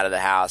throws him out of the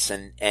house.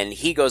 And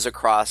he goes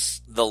across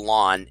the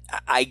lawn.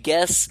 I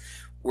guess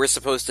we're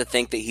supposed to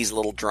think that he's a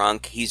little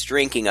drunk. He's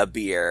drinking a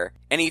beer,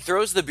 and he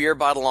throws the beer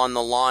bottle on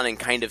the lawn and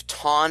kind of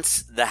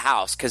taunts the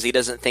house because he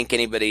doesn't think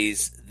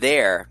anybody's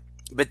there.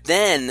 But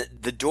then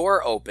the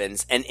door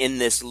opens, and in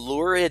this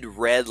lurid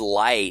red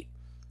light,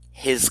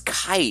 his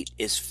kite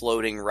is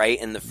floating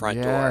right in the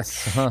front door.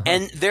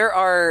 And there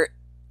are,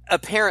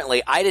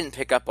 apparently, I didn't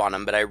pick up on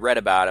them, but I read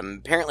about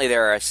them. Apparently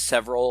there are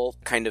several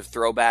kind of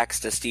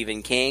throwbacks to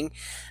Stephen King.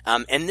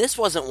 And this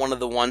wasn't one of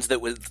the ones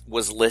that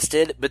was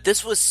listed, but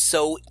this was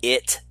so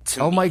it to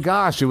me. Oh my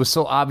gosh, it was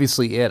so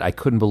obviously it. I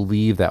couldn't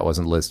believe that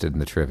wasn't listed in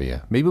the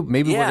trivia. Maybe we're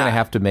going to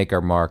have to make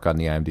our mark on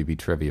the IMDb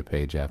trivia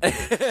page after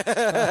this.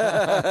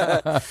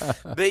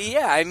 But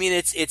yeah, I mean,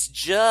 it's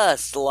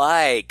just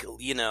like,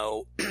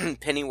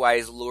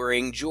 Pennywise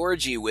luring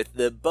Georgie with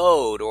the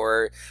boat,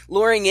 or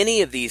luring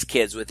any of these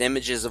kids with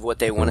images of what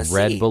they want to see.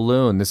 Red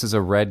balloon. This is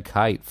a red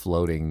kite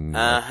floating.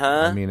 Uh-huh.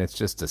 I mean, it's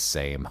just the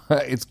same.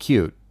 It's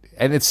cute.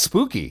 And it's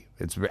spooky.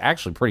 It's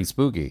actually pretty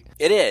spooky.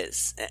 It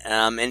is.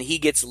 And he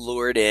gets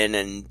lured in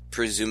and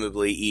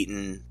presumably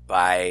eaten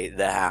by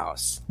the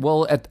house.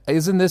 Well,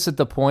 isn't this at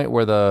the point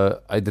where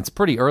it's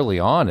pretty early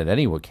on in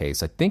any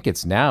case. I think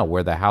it's now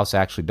where the house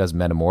actually does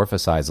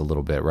metamorphosize a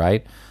little bit,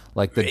 right?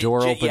 Like the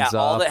door opens up. Yeah,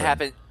 all that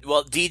happened.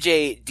 Well,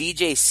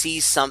 DJ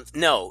sees something.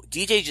 No,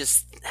 DJ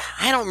just,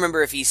 I don't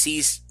remember if he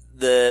sees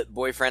the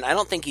boyfriend. I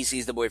don't think he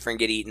sees the boyfriend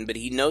get eaten, but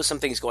he knows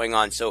something's going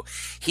on. So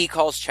he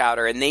calls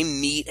Chowder, and they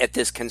meet at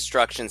this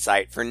construction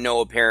site for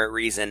no apparent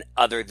reason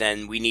other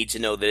than we need to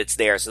know that it's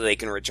there so they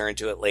can return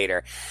to it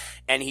later.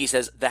 And he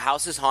says, the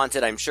house is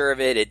haunted. I'm sure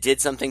of it. It did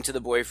something to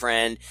the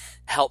boyfriend.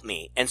 Help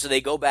me. And so they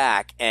go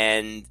back,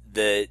 and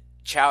the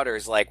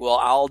Chowder's like, well,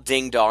 I'll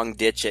ding-dong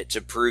ditch it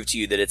to prove to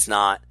you that it's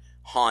not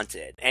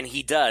haunted. And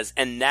he does.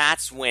 And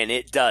that's when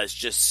it does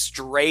just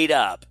straight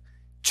up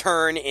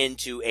turn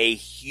into a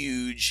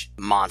huge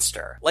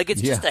monster. Like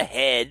it's just a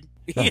head,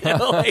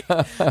 but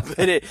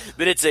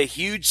it's a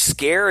huge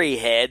scary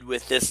head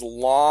with this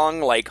long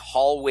like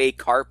hallway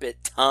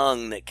carpet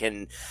tongue that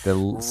can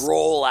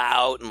roll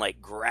out and like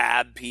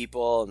grab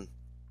people,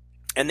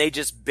 and they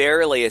just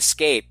barely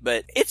escape.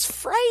 But it's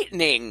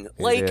frightening.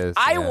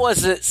 I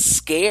wasn't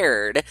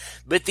scared,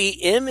 but the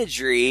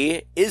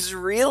imagery is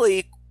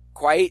really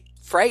quite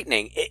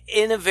frightening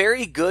in a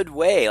very good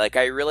way. Like,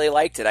 I really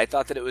liked it. I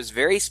thought that it was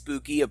very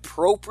spooky,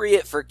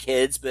 appropriate for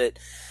kids, but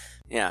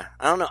yeah,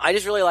 I don't know. I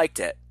just really liked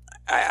it.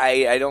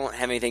 I don't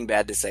have anything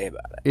bad to say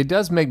about it. It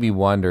does make me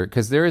wonder,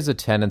 because there is a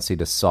tendency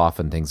to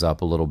soften things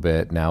up a little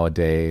bit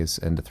nowadays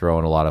and to throw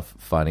in a lot of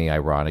funny,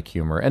 ironic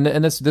humor. And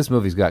this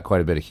movie's got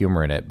quite a bit of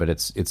humor in it, but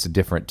it's a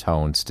different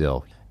tone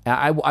still.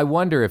 I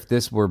wonder if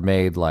this were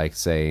made, like,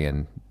 say,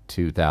 in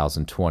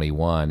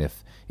 2021,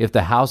 if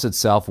the house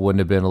itself wouldn't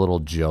have been a little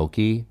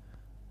jokey,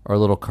 or a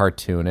little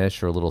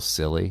cartoonish, or a little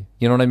silly.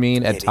 You know what I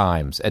mean? Maybe.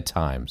 At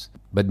times.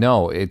 But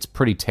no, it's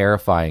pretty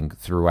terrifying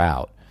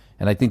throughout.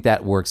 And I think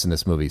that works in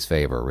this movie's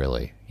favor,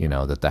 really. You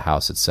know, that the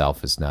house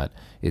itself is not...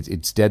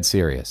 It's dead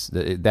serious.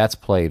 That's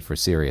played for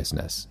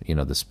seriousness. You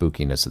know, the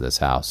spookiness of this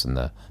house and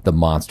the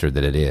monster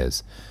that it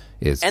is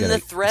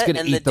the threat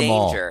and the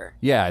danger.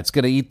 Yeah, it's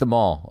going to eat them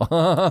all.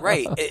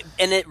 Right.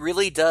 And it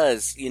really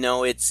does. You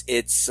know, it's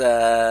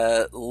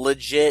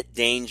legit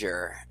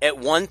danger. At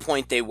one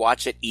point, they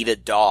watch it eat a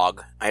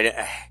dog.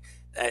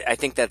 I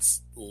think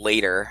that's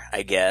later,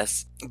 I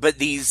guess. But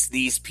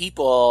these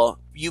people,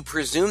 you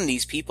presume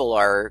these people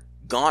are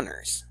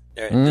goners.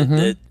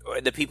 The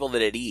people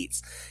that it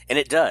eats. And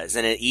it does.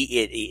 And it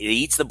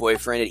eats the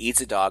boyfriend. It eats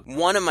a dog.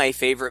 One of my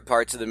favorite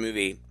parts of the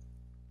movie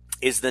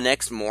is the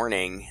next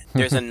morning,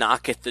 there's a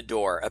knock at the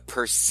door, a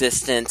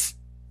persistent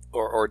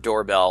or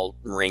doorbell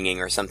ringing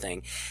or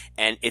something.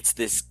 And it's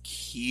this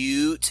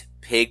cute,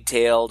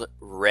 pigtailed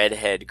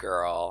redhead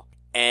girl.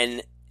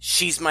 And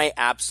she's my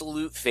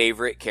absolute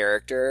favorite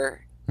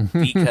character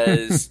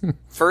because,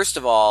 first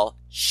of all,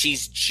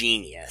 she's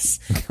genius.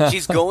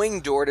 She's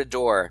going door to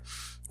door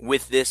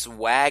with this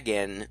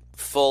wagon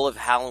full of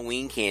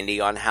Halloween candy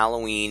on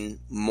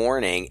Halloween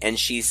morning. And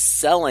she's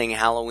selling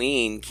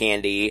Halloween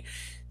candy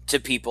to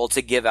people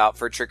to give out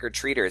for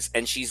trick-or-treaters.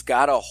 And she's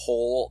got a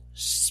whole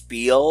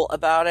spiel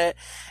about it.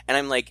 And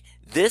I'm like,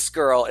 this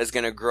girl is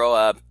going to grow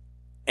up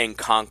and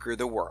conquer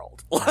the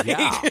world.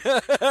 Yeah.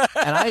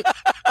 And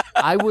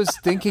I was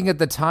thinking at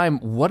the time,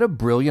 what a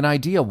brilliant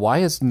idea. Why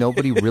has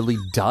nobody really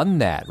done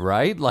that,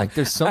 right? Like,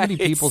 there's so many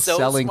people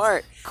selling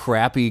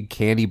crappy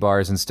candy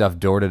bars and stuff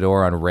door to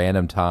door on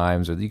random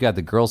times. Or you got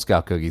the Girl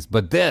Scout cookies.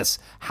 But this,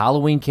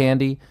 Halloween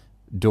candy,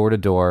 door to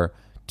door,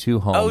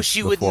 to homes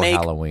she before would make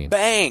Halloween.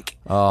 Bank.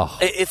 Oh.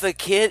 If a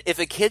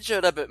kid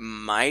showed up at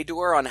my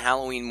door on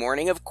Halloween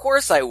morning, of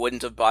course I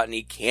wouldn't have bought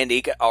any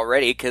candy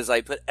already because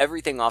I put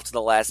everything off to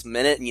the last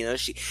minute. And, you know,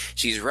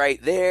 she's right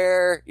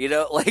there. You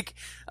know, like,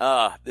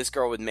 this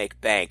girl would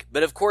make bank.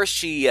 But of course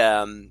she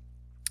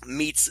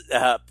meets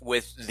up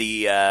with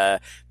the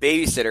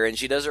babysitter, and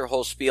she does her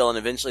whole spiel, and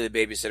eventually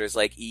the babysitter's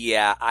like,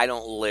 yeah, I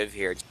don't live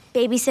here.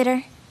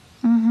 Babysitter?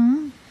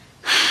 Mm-hmm.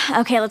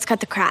 Okay, let's cut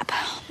the crap.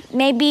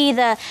 Maybe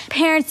the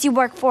parents you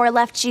work for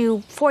left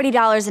you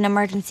 $40 in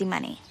emergency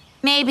money.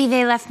 Maybe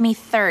they left me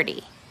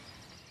 30.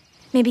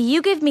 Maybe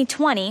you give me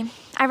 20,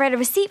 I write a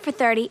receipt for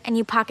 30, and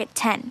you pocket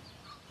 10.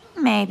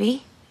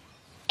 Maybe.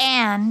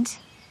 And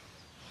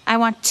I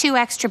want 2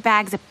 extra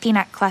bags of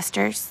peanut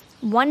clusters.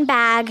 1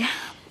 bag,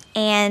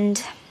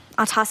 and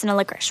I'll toss in a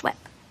licorice whip.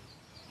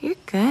 You're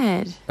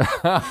good.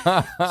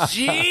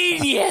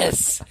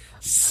 Genius!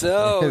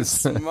 So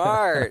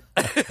smart.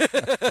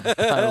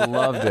 I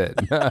loved it.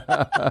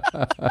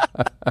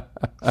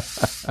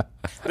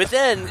 But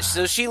then,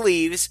 so she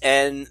leaves,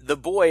 and the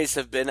boys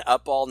have been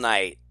up all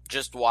night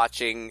just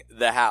watching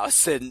the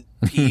house and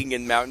peeing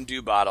in Mountain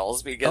Dew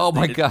bottles because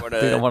they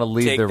don't want to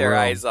leave their room.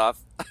 eyes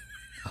off.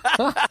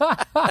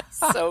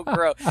 So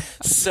gross.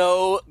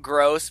 So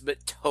gross, but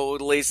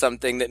totally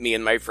something that me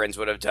and my friends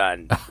would have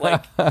done.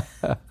 Like,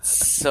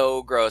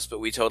 so gross, but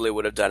we totally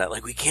would have done it.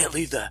 Like, we can't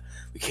leave the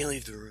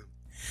room.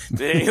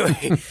 But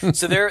anyway,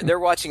 so they're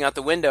watching out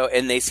the window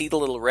and they see the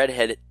little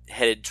redhead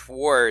headed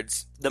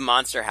towards the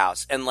monster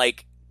house, and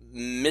like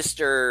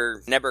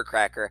Mr.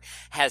 Nebbercracker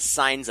has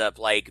signs up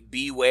like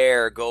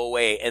beware, go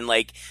away, and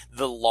like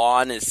the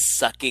lawn is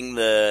sucking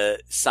the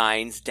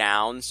signs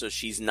down so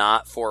she's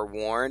not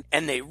forewarned,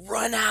 and they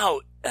run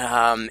out.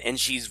 And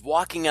she's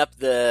walking up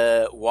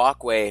the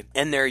walkway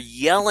and they're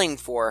yelling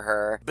for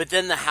her, but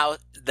then the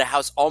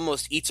house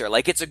almost eats her.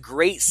 Like, it's a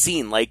great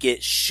scene. Like,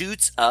 it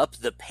shoots up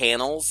the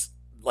panels,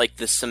 like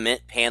the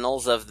cement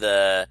panels of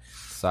the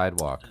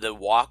sidewalk, the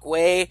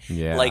walkway.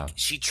 Yeah. Like,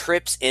 she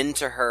trips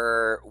into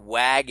her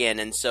wagon,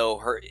 and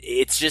so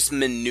it's just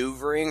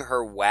maneuvering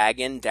her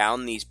wagon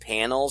down these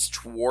panels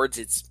towards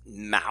its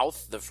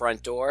mouth, the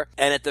front door.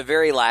 And at the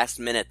very last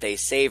minute, they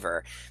save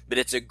her. But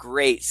it's a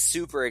great,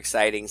 super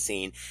exciting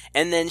scene.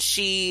 And then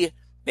she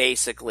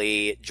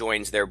basically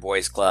joins their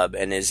boys club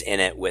and is in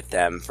it with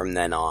them from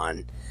then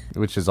on.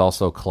 Which is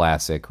also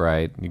classic,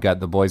 right? You got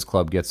the boys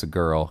club gets a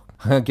girl.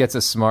 Gets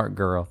a smart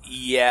girl.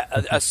 Yeah,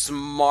 a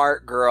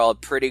smart girl, a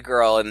pretty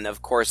girl, and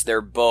of course they're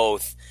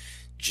both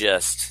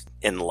just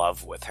in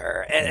love with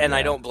her. And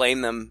I don't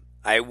blame them.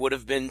 I would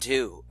have been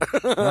too.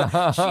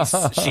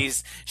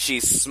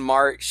 she's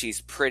smart,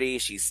 she's pretty,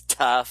 she's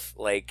tough,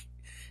 like,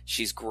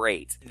 she's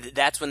great.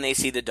 That's when they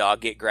see the dog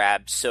get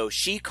grabbed, so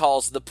she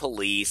calls the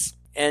police.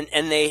 And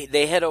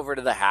they head over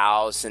to the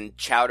house, and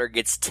Chowder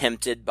gets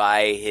tempted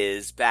by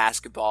his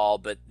basketball,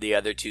 but the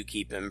other two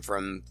keep him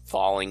from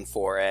falling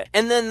for it.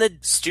 And then the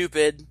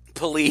stupid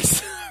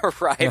police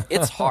arrive.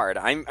 It's hard.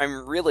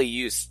 I'm really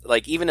used,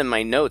 like, even in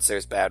my notes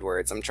there's bad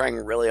words. I'm trying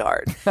really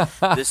hard.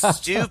 The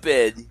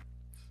stupid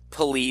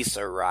police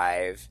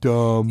arrive.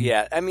 Dumb.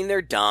 Yeah, I mean,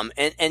 they're dumb.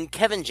 And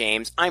Kevin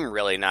James, I'm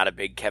really not a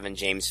big Kevin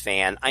James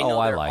fan. I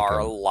know there are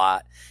a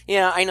lot.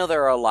 Yeah, I know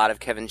there are a lot of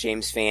Kevin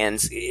James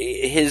fans.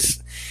 He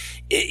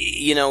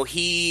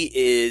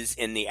is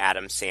in the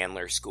Adam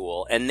Sandler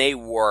school, and they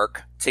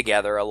work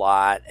together a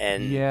lot.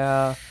 And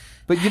yeah,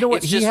 but you know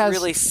what? It's he just has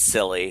really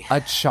silly. A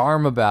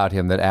charm about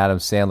him that Adam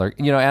Sandler.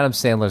 Adam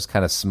Sandler's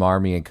kind of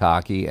smarmy and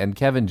cocky, and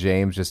Kevin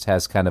James just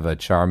has kind of a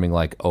charming,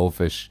 like,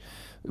 oafish,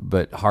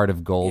 but heart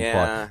of gold.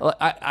 Yeah.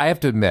 I have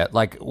to admit,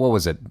 like, what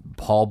was it?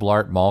 Paul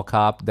Blart Mall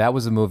Cop? That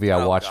was a movie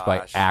I watched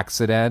by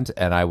accident,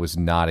 and I was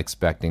not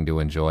expecting to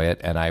enjoy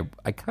it, and I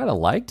kind of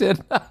liked it.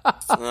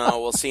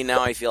 Oh, well, see,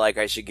 now I feel like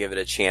I should give it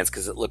a chance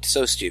because it looked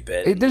so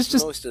stupid. It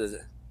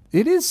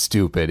is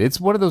stupid.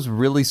 It's one of those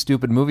really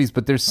stupid movies,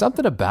 but there's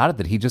something about it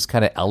that he just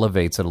kind of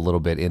elevates it a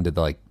little bit into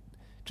the, like,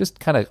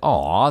 just kind of,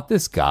 aw,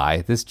 this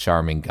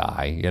charming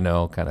guy,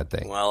 kind of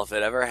thing. Well, if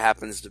it ever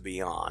happens to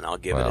be on, I'll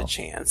give it a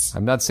chance.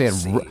 I'm not saying,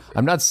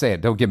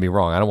 don't get me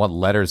wrong, I don't want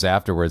letters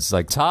afterwards.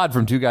 Like, Todd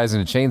from Two Guys in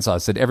a Chainsaw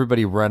said,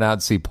 everybody run out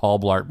and see Paul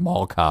Blart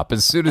Mall Cop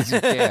as soon as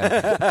you can.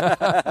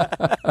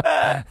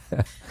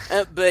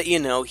 But,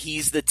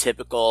 he's the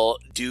typical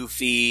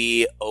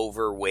doofy,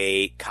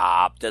 overweight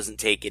cop, doesn't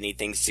take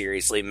anything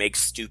seriously,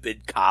 makes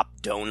stupid cop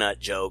donut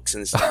jokes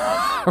and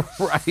stuff.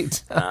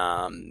 Right.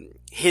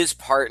 His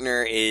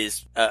partner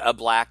is a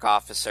black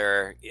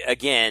officer.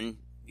 Again,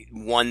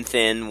 one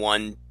thin,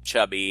 one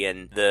chubby,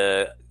 and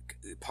the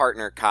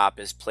partner cop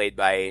is played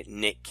by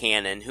Nick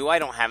Cannon, who I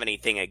don't have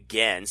anything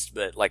against,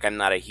 but, like, I'm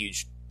not a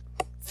huge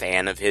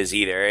fan of his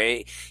either.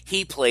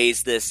 He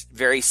plays this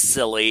very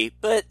silly,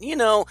 but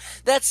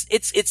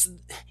it's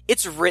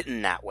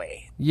written that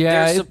way.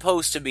 Yeah, they're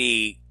supposed to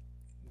be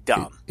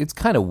dumb. It's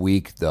kind of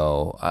weak,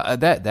 though.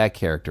 That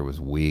character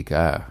was weak.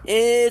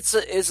 It's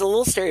a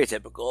little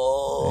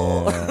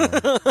stereotypical.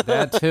 Yeah,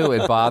 that too.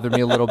 It bothered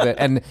me a little bit.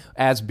 And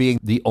as being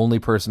the only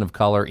person of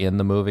color in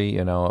the movie,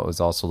 it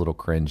was also a little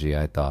cringy,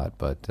 I thought.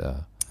 But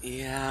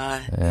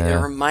yeah,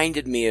 it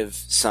reminded me of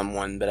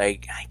someone, but I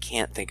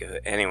can't think of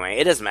it. Anyway,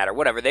 it doesn't matter.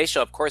 Whatever. They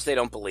show up. Of course, they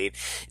don't believe.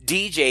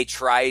 DJ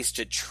tries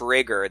to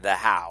trigger the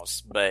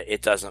house, but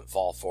it doesn't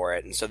fall for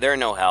it, and so they're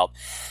no help.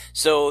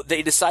 So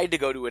they decide to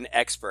go to an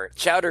expert.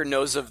 Chowder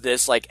knows of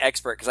this, like,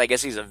 expert, because I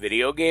guess he's a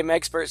video game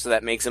expert, so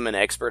that makes him an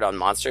expert on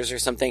monsters or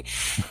something.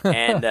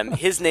 And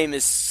his name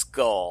is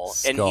Skull,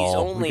 and he's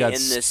only in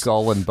this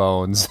Skull and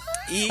Bones.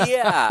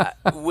 Yeah,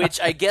 which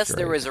I guess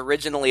there was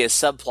originally a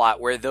subplot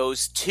where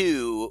those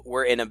two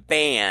were in a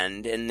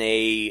band, and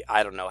they,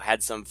 I don't know,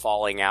 had some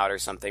falling out or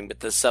something, but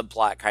the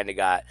subplot kind of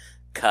got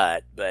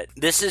cut. But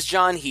this is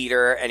John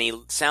Heater, and he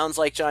sounds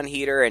like John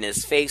Heater, and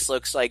his face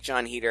looks like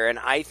John Heater, and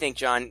I think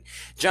John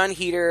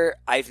Heater,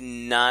 I've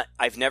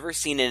never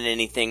seen in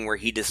anything where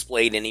he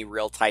displayed any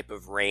real type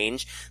of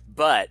range,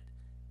 but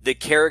the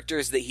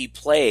characters that he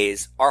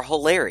plays are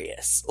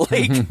hilarious.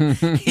 Like,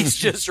 he's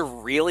just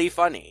really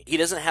funny. He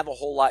doesn't have a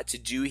whole lot to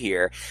do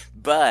here,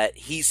 but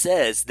he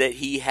says that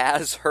he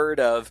has heard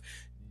of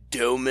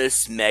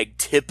Domus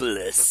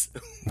Magtipolis,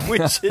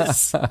 which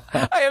is,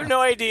 I have no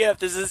idea if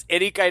this is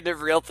any kind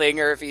of real thing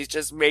or if he's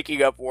just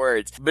making up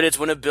words, but it's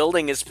when a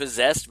building is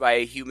possessed by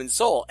a human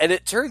soul. And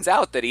it turns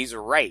out that he's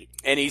right.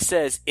 And he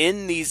says,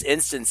 in these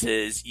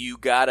instances, you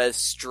gotta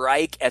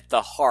strike at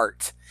the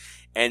heart.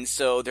 And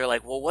so they're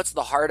like, well, what's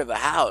the heart of a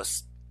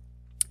house?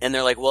 And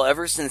they're like, well,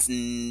 ever since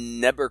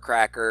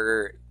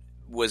Nebbercracker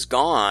was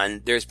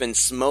gone, there's been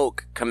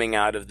smoke coming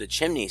out of the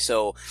chimney.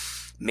 So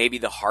maybe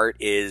the heart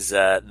is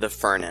the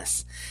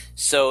furnace.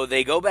 So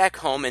they go back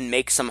home and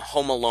make some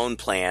Home Alone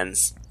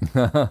plans.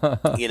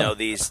 You know,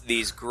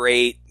 these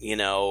great, you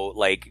know,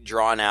 like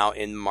drawn out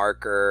in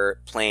marker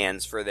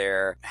plans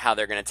for how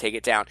they're going to take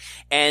it down.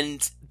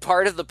 And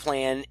part of the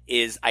plan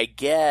is, I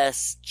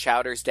guess,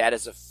 Chowder's dad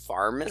is a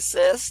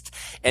pharmacist,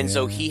 and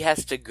so he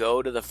has to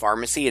go to the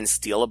pharmacy and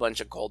steal a bunch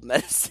of cold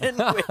medicine,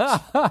 which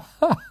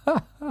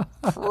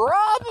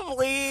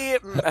probably,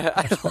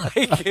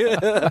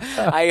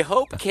 I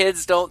hope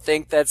kids don't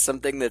think that's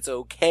something that's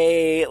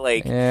okay.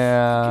 Like, you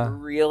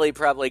could really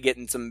probably get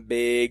in some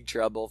big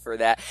trouble for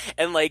that.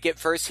 And like, at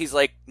first he's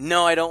like,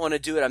 no, I don't want to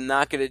do it. I'm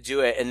not going to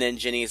do it. And then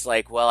Ginny's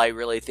like, well, I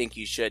really think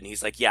you should. And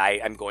he's like, yeah,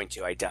 I'm going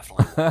to. I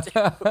definitely want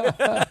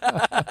to.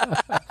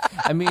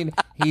 I mean,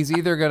 he's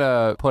either going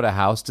to put a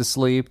house to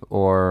sleep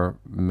or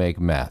make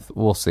meth.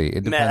 We'll see.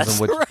 It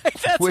depends on which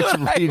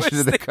region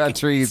of the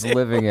country he's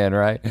living in,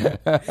 right?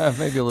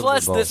 Maybe a little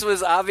Plus, bit both. this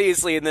was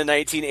obviously in the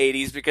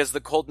 1980s because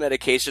the cold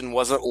medication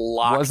wasn't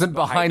locked Wasn't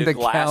behind the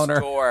glass counter.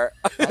 Door.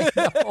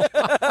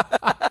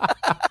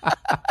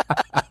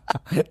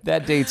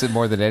 That dates it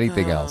more than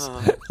anything else.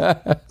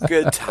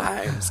 Good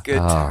times. Good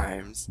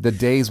times. The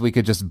days we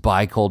could just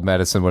buy cold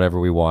medicine whenever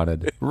we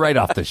wanted, right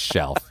off the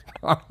shelf.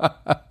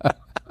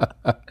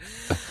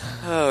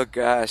 Oh,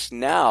 gosh.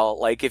 Now,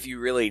 like, if you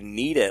really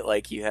need it,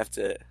 like, you have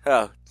to...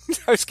 Oh,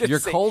 I was gonna Your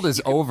say, cold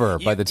is over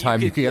by the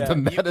time you get the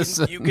yeah,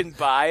 medicine. You can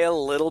buy a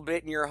little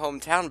bit in your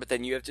hometown, but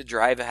then you have to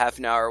drive a half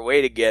an hour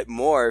away to get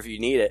more if you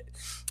need it,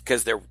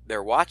 because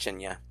they're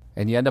watching you.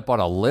 And you end up on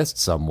a list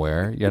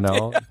somewhere, you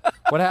know?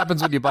 What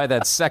happens when you buy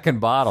that second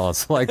bottle?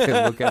 It's like they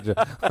look at you,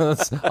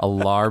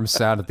 alarm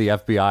sound at the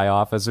FBI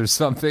office or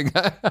something.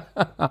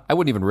 I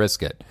wouldn't even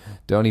risk it.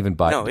 Don't even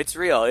buy it. No, it's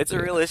real. It's a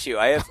real issue.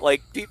 I have,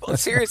 like, people,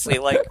 seriously,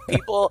 like,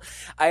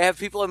 I have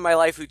people in my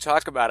life who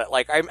talk about it.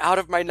 Like, I'm out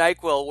of my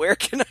NyQuil. Where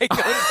can I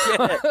go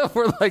get it?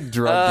 We're like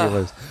drug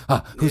dealers.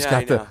 Who's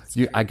got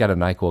I got a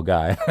NyQuil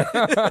guy.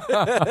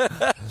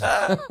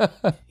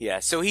 Yeah,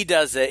 so he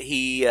does it.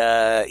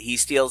 He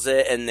steals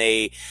it, and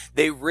they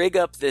rig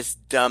up this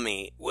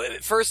dummy.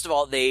 First of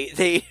all,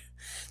 they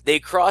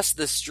cross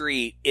the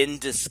street in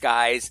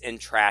disguise in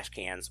trash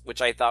cans,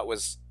 which I thought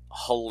was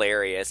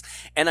hilarious.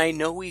 And I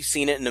know we've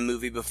seen it in a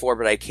movie before,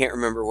 but I can't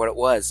remember what it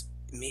was.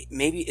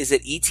 Maybe, is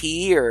it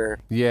E.T. or?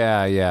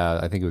 Yeah,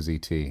 I think it was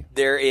E.T.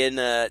 They're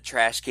in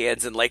trash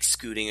cans and like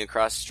scooting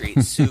across the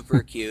street.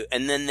 Super cute.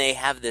 And then they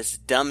have this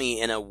dummy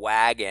in a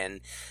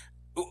wagon.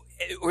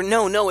 Or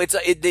no,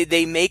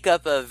 they make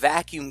up a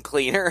vacuum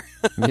cleaner.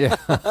 Yeah.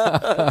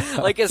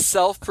 Like a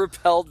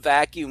self-propelled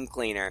vacuum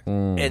cleaner.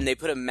 And they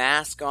put a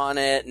mask on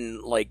it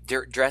and like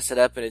dress it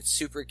up, and it's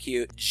super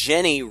cute.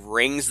 Jenny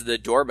rings the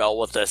doorbell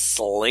with a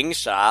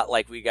slingshot,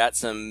 like we got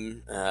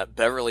some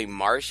Beverly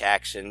Marsh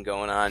action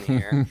going on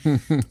here.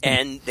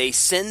 And they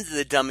send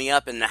the dummy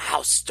up, and the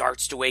house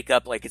starts to wake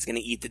up like it's going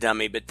to eat the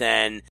dummy, but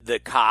then the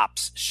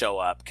cops show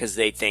up because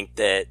they think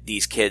that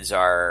these kids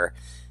are,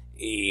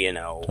 you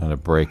know, trying to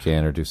break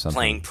in or do something,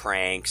 playing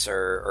pranks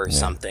or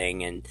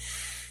something, and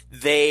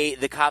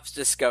the cops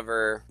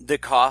discover the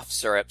cough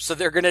syrup, so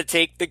they're gonna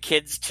take the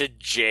kids to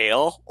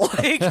jail.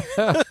 Like,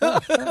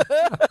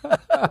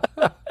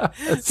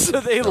 so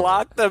they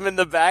lock them in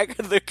the back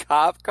of the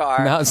cop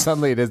car. Now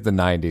suddenly it is the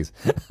 90s.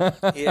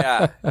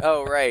 Yeah.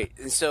 Oh, right.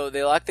 And so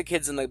they lock the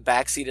kids in the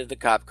back seat of the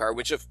cop car,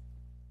 which of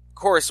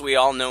course we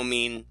all know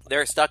mean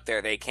they're stuck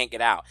there, they can't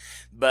get out.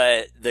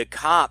 But the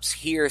cops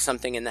hear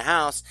something in the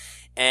house,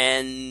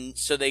 and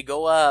so they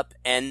go up,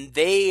 and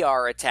they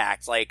are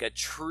attacked. Like, a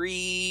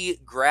tree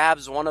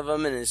grabs one of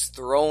them and is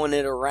throwing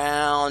it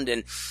around,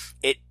 and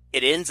it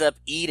ends up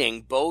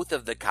eating both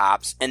of the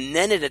cops, and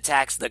then it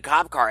attacks the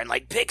cop car and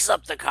like picks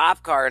up the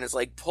cop car and is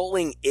like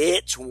pulling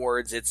it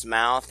towards its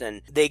mouth,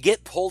 and they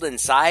get pulled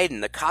inside,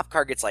 and the cop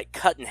car gets like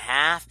cut in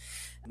half.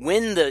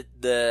 When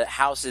the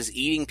house is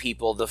eating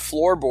people, the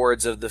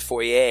floorboards of the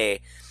foyer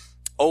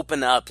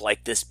open up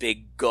like this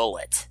big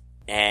gullet.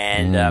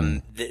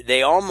 And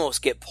they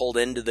almost get pulled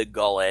into the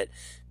gullet,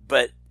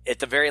 but at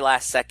the very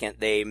last second,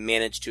 they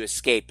manage to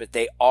escape, but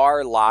they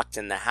are locked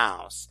in the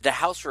house. The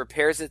house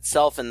repairs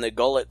itself, and the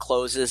gullet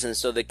closes, and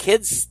so the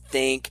kids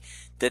think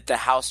that the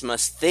house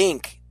must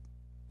think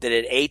that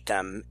it ate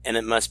them, and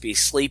it must be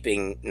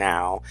sleeping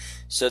now,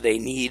 so they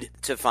need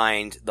to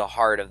find the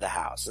heart of the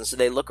house. And so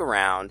they look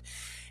around,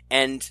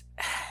 and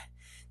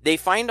they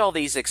find all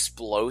these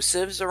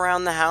explosives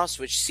around the house,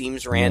 which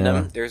seems random.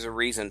 Yeah. There's a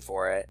reason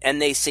for it.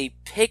 And they see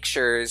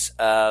pictures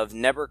of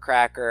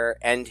Nebbercracker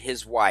and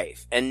his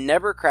wife. And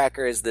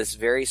Nebbercracker is this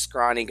very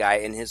scrawny guy,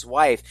 and his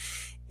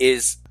wife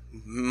is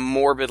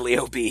morbidly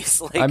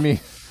obese. Like, I mean,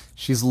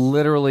 she's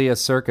literally a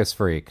circus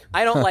freak.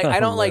 I don't like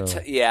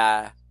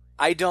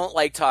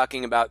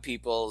talking about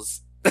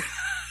people's,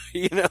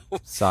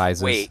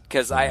 sizes. Weight,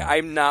 because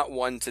I'm not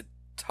one to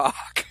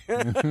talk.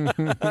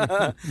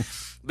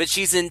 But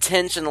she's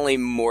intentionally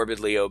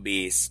morbidly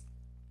obese.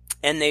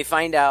 And they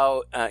find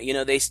out,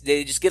 they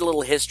just get a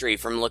little history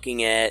from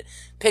looking at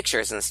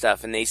pictures and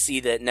stuff, and they see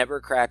that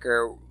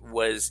Nevercracker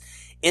was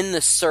in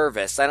the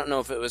service. I don't know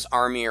if it was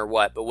Army or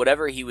what, but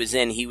whatever he was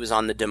in, he was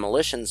on the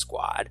demolition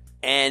squad.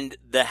 And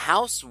the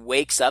house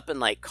wakes up and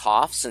like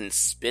coughs and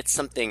spits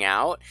something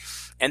out,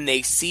 and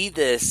they see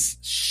this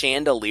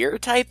chandelier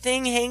type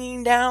thing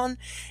hanging down.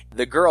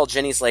 The girl,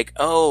 Jenny's like,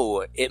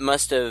 oh,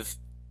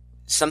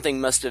 something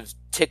must have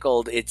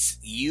tickled its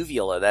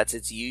uvula. That's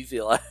its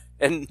uvula.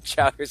 And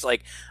Chowder's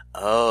like,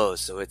 oh,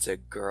 so it's a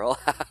girl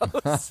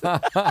house?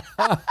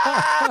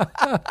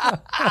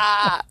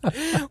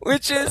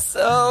 Which is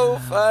so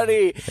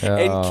funny. Yeah.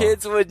 And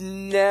kids would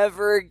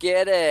never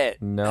get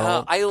it.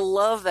 No. I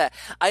love that.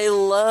 I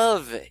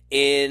love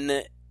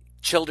in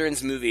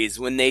children's movies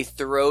when they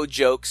throw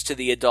jokes to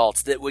the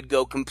adults that would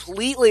go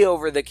completely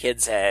over the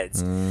kids'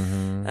 heads.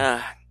 Mm-hmm.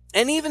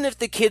 And even if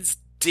the kids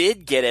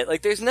did get it,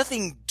 like, there's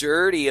nothing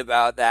dirty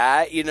about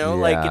that,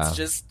 like, it's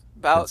just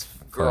about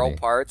girl funny.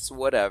 parts,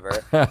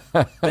 whatever.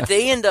 But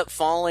they end up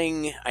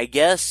falling, I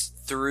guess,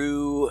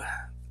 through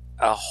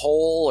a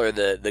hole or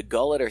the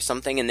gullet or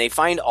something, and they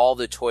find all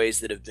the toys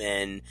that have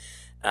been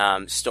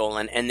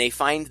stolen, and they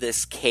find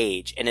this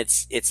cage, and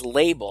it's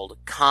labeled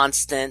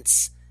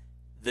Constance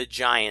the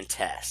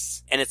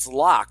Giantess, and it's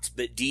locked,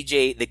 but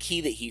DJ, the key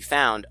that he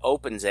found,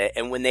 opens it,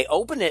 and when they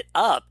open it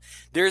up,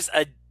 there's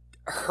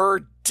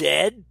her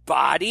dead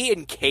body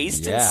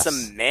encased in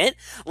cement.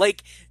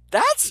 Like,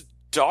 that's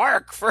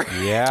dark for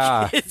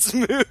a kids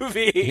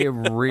movie. It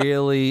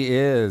really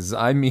is.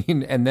 I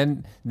mean,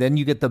 and then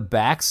you get the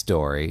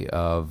backstory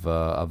of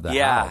the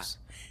house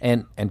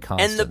and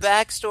Constance. And the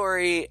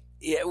backstory,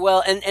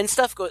 well, and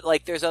stuff goes,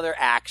 like, there's other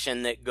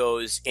action that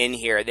goes in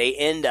here. They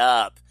end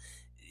up,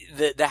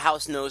 the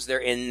house knows they're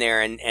in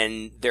there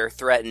and they're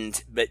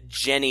threatened, but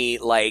Jenny,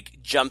 like,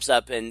 jumps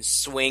up and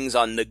swings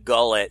on the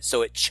gullet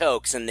so it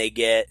chokes and they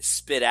get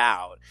spit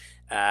out.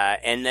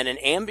 And then an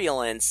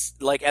ambulance,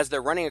 like, as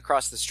they're running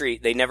across the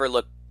street, they never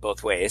look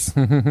both ways.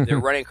 They're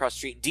running across the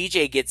street.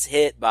 DJ gets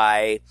hit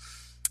by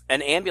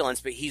an ambulance,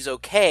 but he's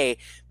okay.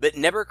 But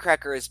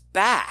Nevercracker is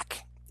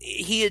back.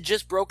 He had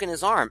just broken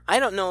his arm. I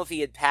don't know if he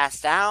had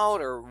passed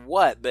out or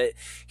what, but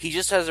he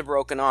just has a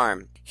broken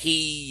arm.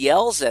 He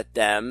yells at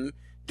them,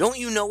 "Don't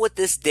you know what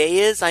this day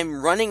is?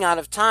 I'm running out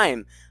of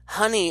time.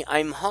 Honey,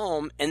 I'm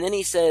home." And then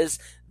he says,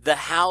 "The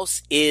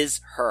house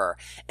is her."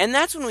 And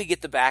that's when we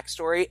get the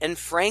backstory. And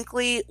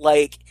frankly,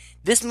 like,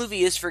 this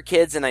movie is for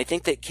kids, and I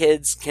think that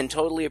kids can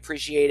totally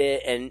appreciate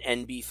it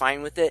and be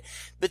fine with it.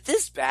 But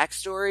this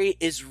backstory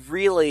is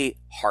really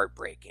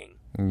heartbreaking.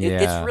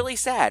 It's really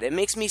sad. It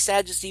makes me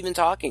sad just even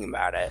talking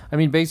about it. I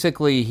mean,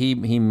 basically, he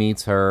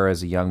meets her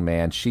as a young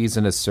man. She's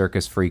in a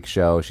circus freak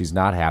show. She's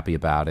not happy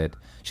about it.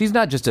 She's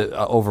not just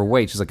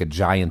overweight. She's like a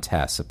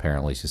giantess,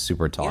 apparently. She's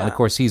super tall. Yeah. And, of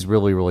course, he's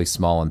really, really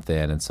small and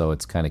thin, and so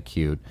it's kind of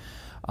cute.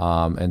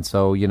 And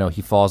so,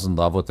 he falls in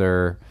love with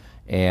her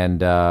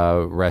and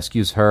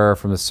rescues her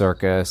from the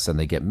circus, and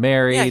they get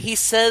married. Yeah, he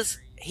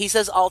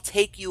says, "I'll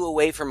take you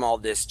away from all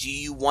this. Do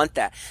you want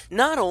that?"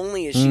 Not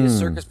only is she a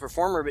circus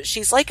performer, but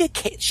she's like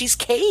she's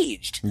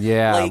caged.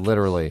 Yeah, like,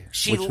 literally.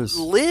 She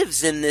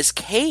lives in this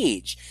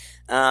cage.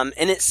 And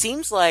it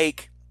seems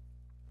like,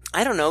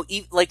 I don't know,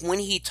 like, when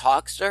he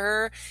talks to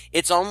her,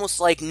 it's almost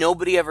like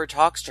nobody ever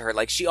talks to her.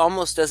 Like, she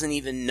almost doesn't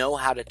even know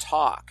how to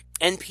talk.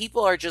 And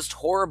people are just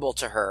horrible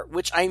to her,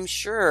 which I'm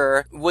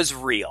sure was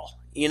real.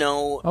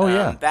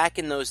 Back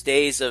in those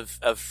days of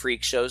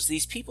freak shows,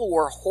 these people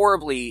were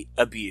horribly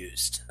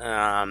abused.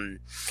 One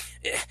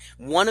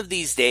of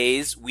these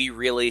days, we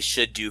really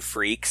should do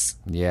Freaks.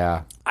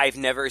 Yeah. I've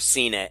never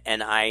seen it,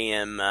 and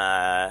I'm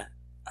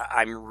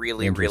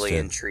really, really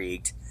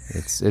intrigued.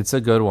 It's a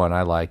good one.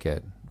 I like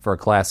it. For a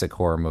classic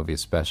horror movie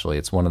especially.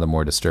 It's one of the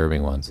more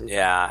disturbing ones.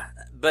 Yeah.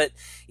 But,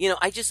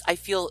 I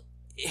feel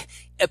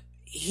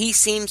he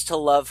seems to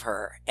love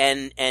her,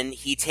 and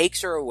he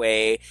takes her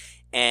away,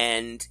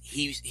 and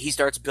he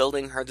starts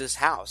building her this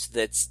house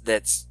that's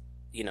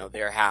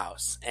their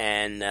house,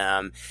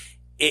 and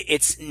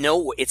it's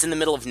in the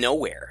middle of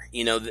nowhere.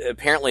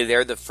 Apparently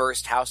they're the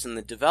first house in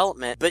the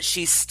development, but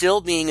she's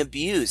still being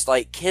abused.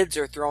 Like, kids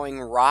are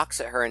throwing rocks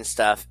at her and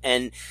stuff,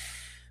 and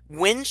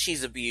when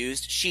she's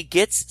abused, she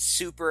gets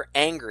super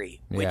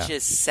angry, which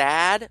is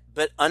sad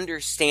but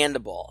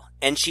understandable.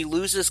 And she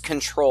loses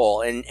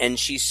control, and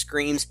she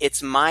screams,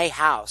 "It's my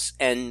house."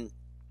 And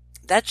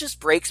that just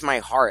breaks my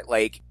heart.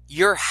 Like,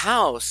 your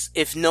house,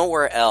 if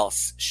nowhere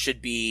else,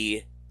 should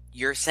be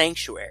your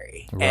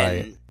sanctuary. Right.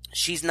 And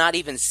she's not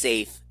even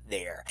safe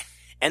there.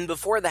 And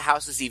before the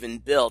house is even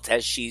built,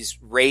 as she's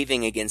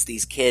raving against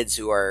these kids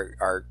who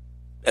are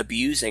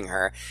abusing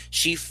her,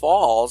 she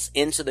falls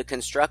into the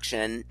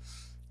construction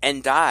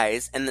and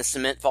dies, and the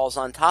cement falls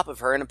on top of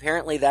her, and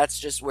apparently that's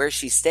just where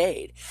she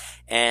stayed.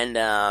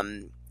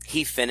 And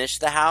he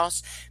finished the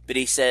house, but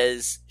he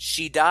says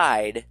she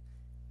died,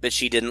 but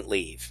she didn't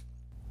leave.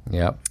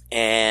 Yep.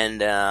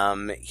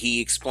 And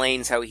he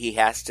explains how he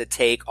has to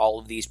take all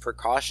of these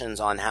precautions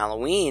on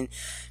Halloween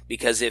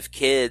because if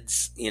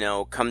kids,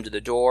 come to the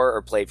door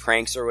or play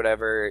pranks or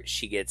whatever,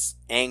 she gets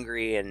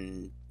angry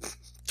and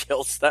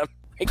kills them,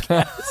 I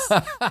guess.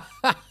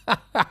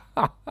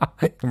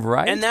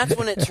 Right. And that's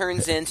when it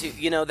turns into,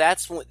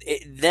 that's when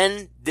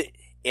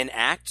in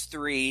Act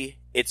 3,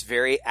 it's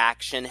very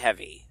action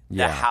heavy.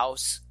 The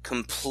house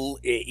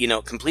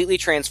completely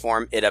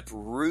transformed. It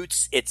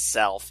uproots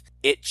itself.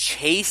 It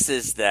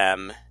chases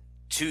them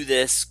to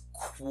this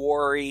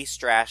quarry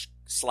slash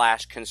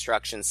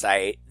construction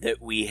site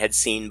that we had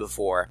seen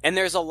before. And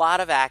there's a lot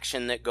of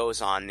action that goes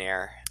on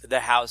there. The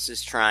house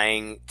is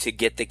trying to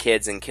get the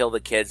kids and kill the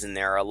kids, and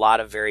there are a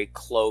lot of very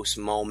close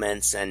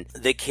moments. And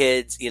the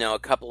kids, a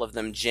couple of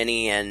them,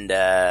 Jenny and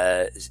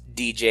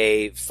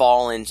DJ,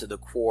 fall into the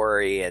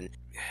quarry, and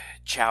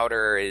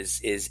Chowder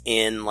is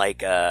in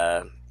like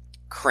a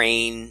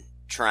crane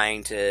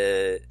trying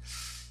to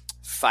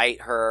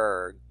fight her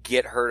or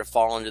get her to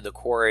fall into the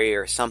quarry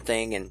or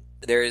something. And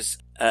there's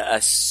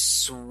a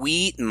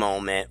sweet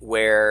moment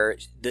where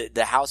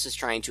the house is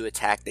trying to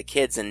attack the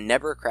kids, and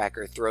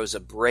Nevercracker throws a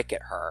brick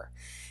at her,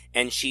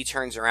 and she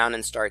turns around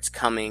and starts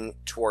coming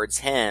towards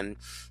him.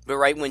 But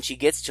right when she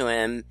gets to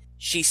him,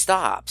 she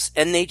stops,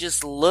 and they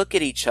just look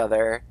at each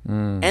other,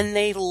 and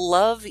they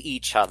love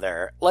each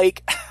other.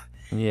 Like,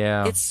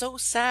 yeah, it's so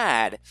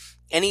sad.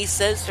 And he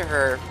says to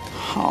her,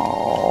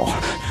 Oh,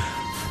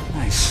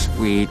 my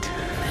sweet.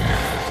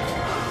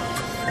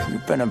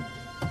 You've been a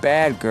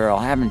bad girl,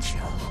 haven't you?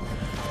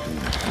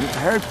 You've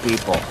hurt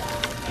people.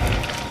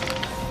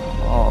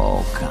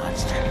 Oh,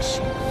 Constance.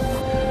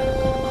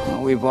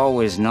 Well, we've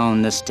always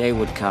known this day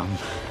would come,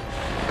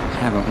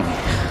 haven't we?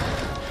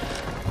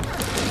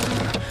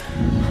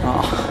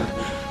 Oh.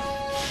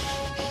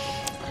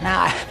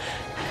 Now,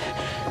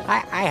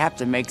 I have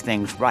to make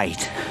things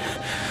right.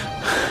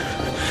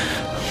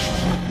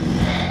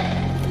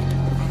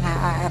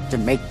 I have to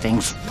make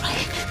things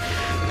right.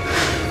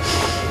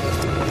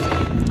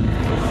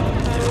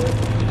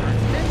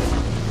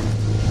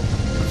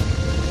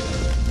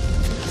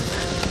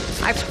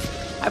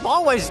 I've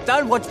always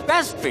done what's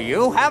best for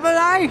you, haven't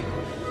I?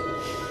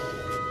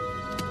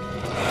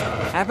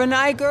 Haven't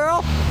I,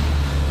 girl?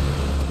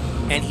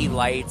 and he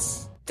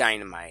lights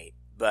dynamite,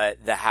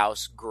 but the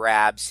house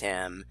grabs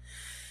him.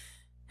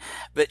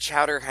 But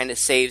Chowder kind of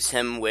saves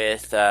him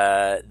with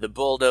the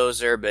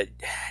bulldozer, but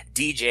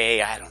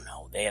DJ, I don't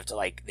know, they have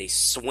to they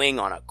swing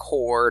on a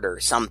cord or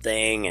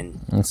something,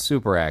 and it's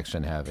super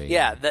action heavy.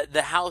 Yeah,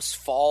 the house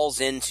falls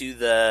into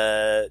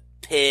the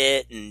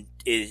pit and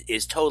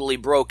is totally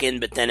broken,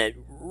 but then it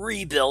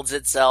rebuilds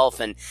itself,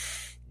 and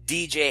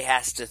DJ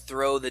has to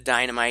throw the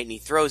dynamite, and he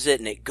throws it,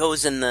 and it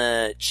goes in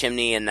the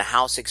chimney, and the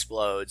house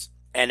explodes,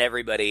 and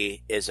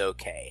everybody is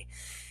okay.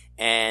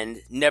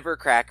 And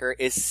Nevercracker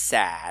is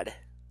sad,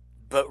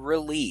 but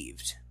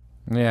relieved.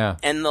 Yeah.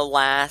 And the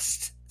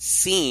last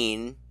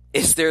scene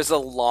is there's a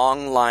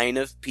long line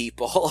of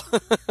people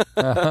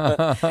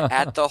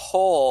at the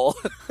hole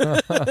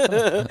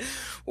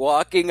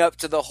walking up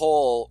to the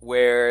hole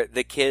where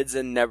the kids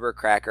and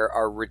Nevercracker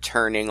are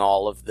returning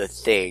all of the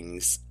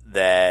things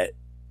that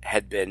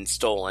had been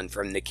stolen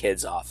from the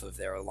kids off of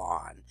their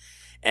lawn.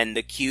 And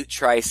the cute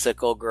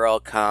tricycle girl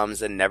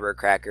comes, and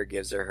Nevercracker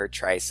gives her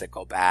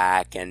tricycle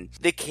back. And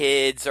the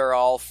kids are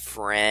all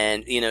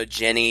friends.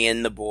 Jenny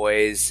and the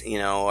boys,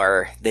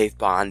 they've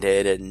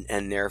bonded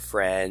and they're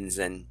friends.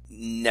 And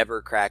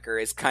Nevercracker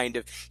is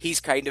he's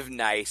kind of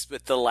nice,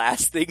 but the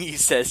last thing he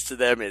says to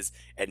them is,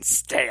 "And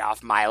stay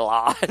off my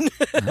lawn."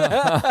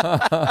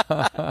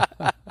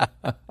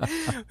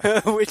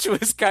 Which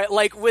was kind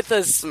of with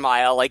a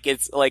smile,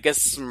 it's like a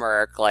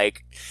smirk,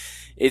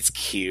 it's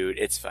cute.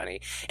 It's funny.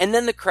 And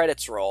then the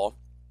credits roll.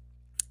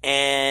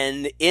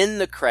 And in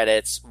the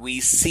credits, we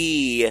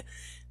see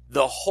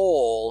the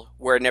hole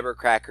where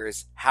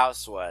Nevercracker's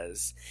house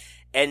was.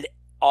 And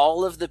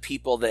all of the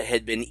people that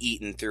had been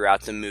eaten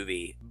throughout the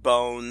movie,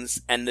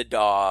 Bones and the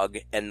dog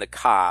and the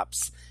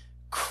cops,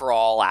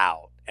 crawl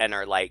out and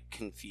are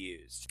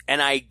confused.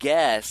 And I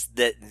guess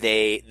that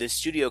the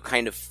studio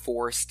kind of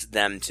forced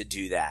them to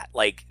do that.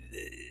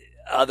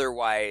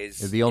 Otherwise,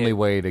 the only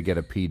way to get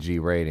a PG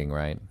rating,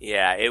 right?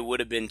 Yeah, it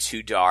would have been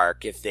too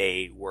dark if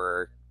they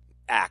were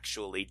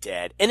actually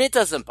dead. And it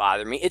doesn't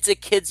bother me. It's a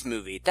kids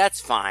movie.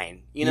 That's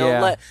fine.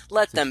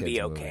 Let them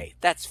be okay. Movie.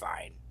 That's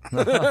fine.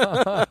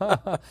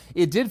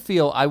 It did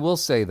feel, I will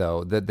say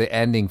though, that the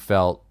ending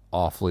felt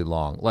awfully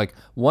long.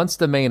 Once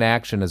the main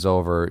action is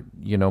over,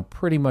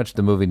 pretty much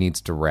the movie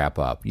needs to wrap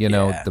up.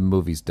 The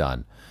movie's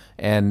done.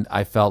 And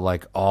I felt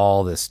like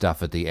all this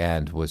stuff at the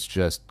end was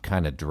just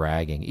kind of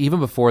dragging, even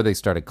before they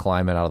started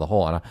climbing out of the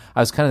hole. And I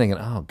was kind of thinking,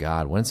 oh,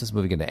 God, when's this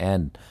movie going to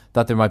end?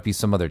 Thought there might be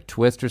some other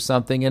twist or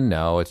something, and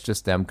no, it's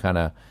just them kind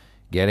of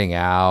getting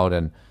out.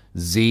 And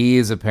Z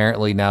is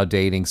apparently now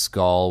dating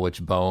Skull,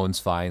 which Bones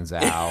finds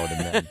out.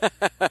 And then,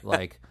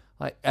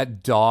 a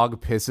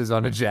dog pisses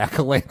on a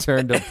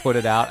jack-o'-lantern to put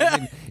it out. I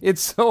mean,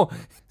 It's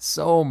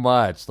so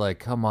much. Like,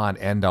 come on,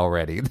 end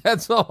already.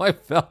 That's all I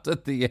felt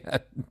at the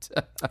end.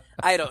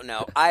 I don't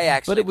know. I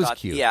actually but it was thought,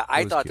 cute. Yeah,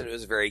 I thought cute. that it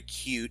was very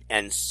cute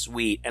and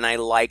sweet, and I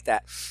like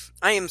that.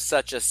 I am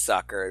such a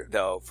sucker,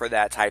 though, for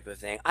that type of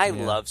thing. I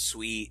love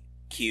sweet,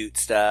 cute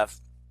stuff.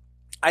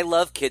 I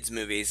love kids'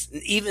 movies,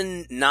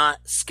 even not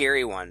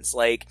scary ones,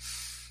 like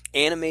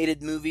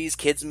animated movies,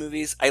 kids'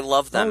 movies. I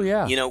love them. Oh,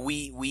 yeah. You know,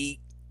 we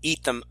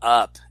eat them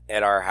up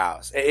at our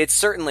house. It's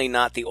certainly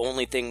not the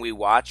only thing we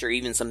watch or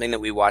even something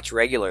that we watch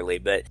regularly,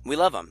 but we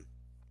love them.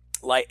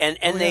 Like, and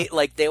they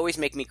always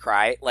make me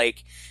cry.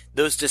 Like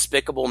those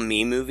Despicable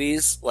Me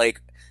movies, like,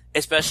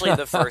 especially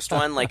the first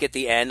one, like at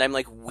the end, I'm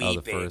like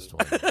weeping. Oh, the first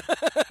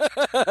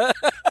one.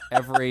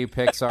 Every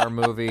Pixar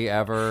movie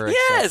ever,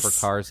 except for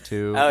Cars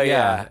 2. Oh,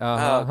 yeah.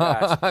 Uh-huh. Oh,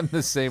 gosh. I'm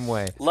the same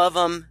way. Love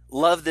them.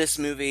 Love this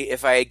movie.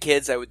 If I had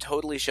kids, I would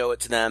totally show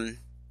it to them.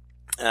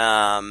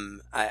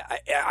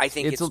 I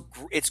think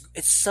it's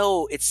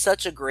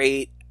such a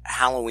great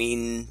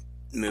Halloween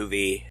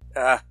movie.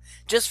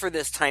 Just for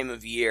this time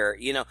of year,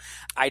 you know,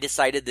 I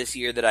decided this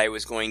year that I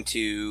was going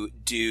to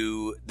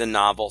do the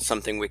novel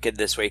Something Wicked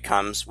This Way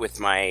Comes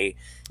with my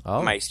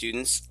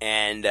students,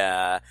 and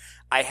I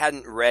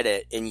hadn't read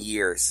it in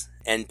years.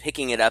 And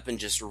picking it up and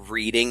just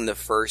reading the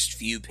first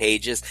few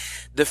pages.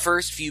 The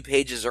first few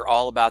pages are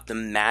all about the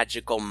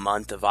magical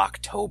month of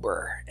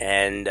October.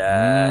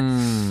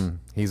 And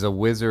he's a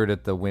wizard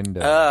at the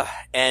window.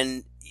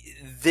 And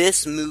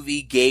this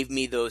movie gave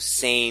me those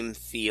same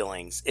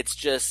feelings. It's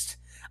just,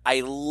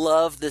 I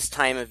love this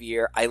time of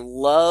year. I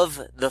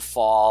love the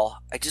fall.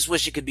 I just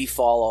wish it could be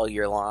fall all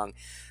year long.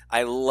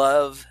 I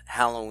love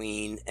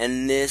Halloween.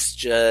 And this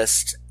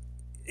just...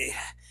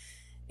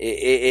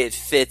 It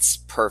fits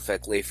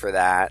perfectly for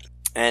that,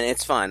 and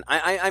it's fun.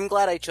 I'm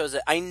glad I chose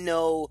it. I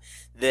know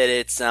that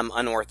it's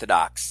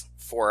unorthodox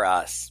for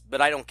us,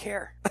 but I don't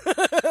care.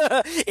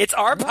 It's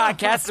our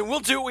podcast, and we'll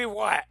do what we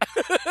want.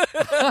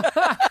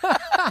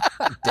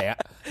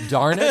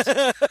 Darn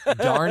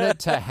it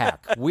to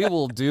heck. We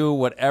will do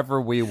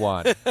whatever we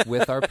want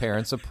with our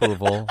parents'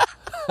 approval,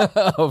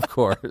 of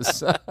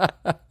course.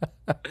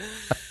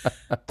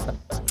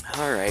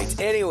 All right.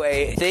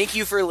 Anyway, thank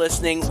you for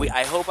listening.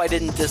 I hope I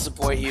didn't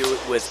disappoint you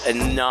with a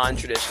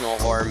non-traditional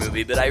horror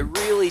movie, but I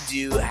really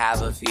do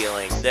have a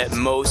feeling that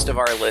most of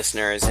our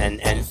listeners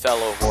and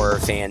fellow horror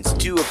fans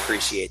do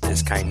appreciate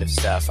this kind of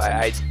stuff.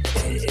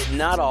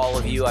 Not all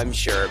of you, I'm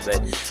sure,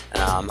 but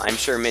I'm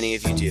sure many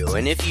of you do.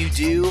 And if you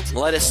do,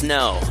 let us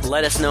know.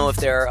 Let us know if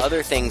there are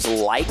other things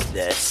like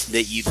this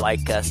that you'd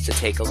like us to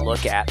take a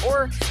look at,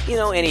 or, you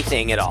know,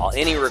 anything at all.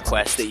 Any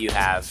requests that you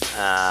have,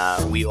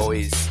 we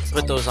always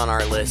put those on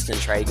our list and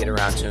try to get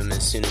around to them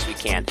as soon as we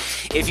can.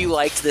 If you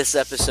liked this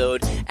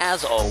episode,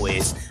 as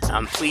always,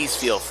 please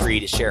feel free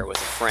to share it with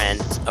a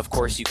friend. Of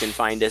course, you can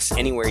find us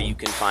anywhere you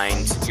can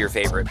find your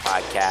favorite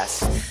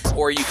podcasts,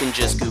 or you can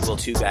just Google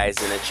Two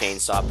Guys in a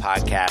Chainsaw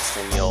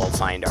Podcast and you'll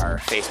find our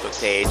Facebook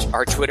page,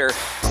 our Twitter,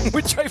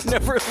 which I've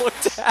never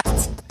looked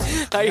at.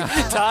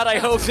 Todd, I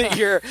hope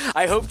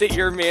that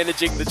you're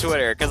managing the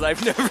Twitter, because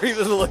I've never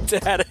even looked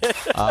at it.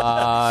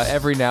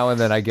 Every now and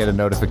then I get a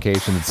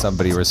notification that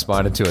somebody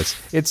responded to us.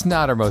 It's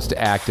not our most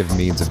active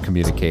means of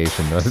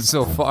communication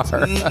so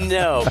far.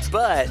 No,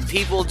 but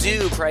people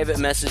do private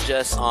message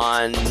us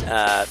on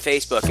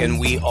Facebook, and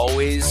we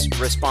always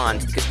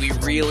respond, because we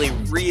really,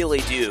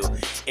 really do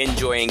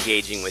enjoy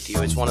engaging with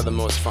you. It's one of the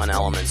most fun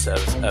elements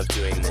of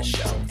doing this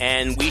show.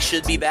 And we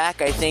should be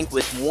back, I think,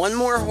 with one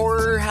more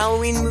horror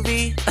Halloween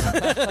movie.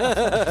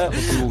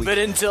 But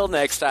until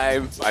next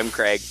time, I'm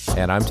Craig.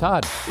 And I'm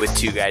Todd. With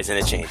Two Guys in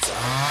a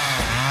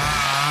Chainsaw.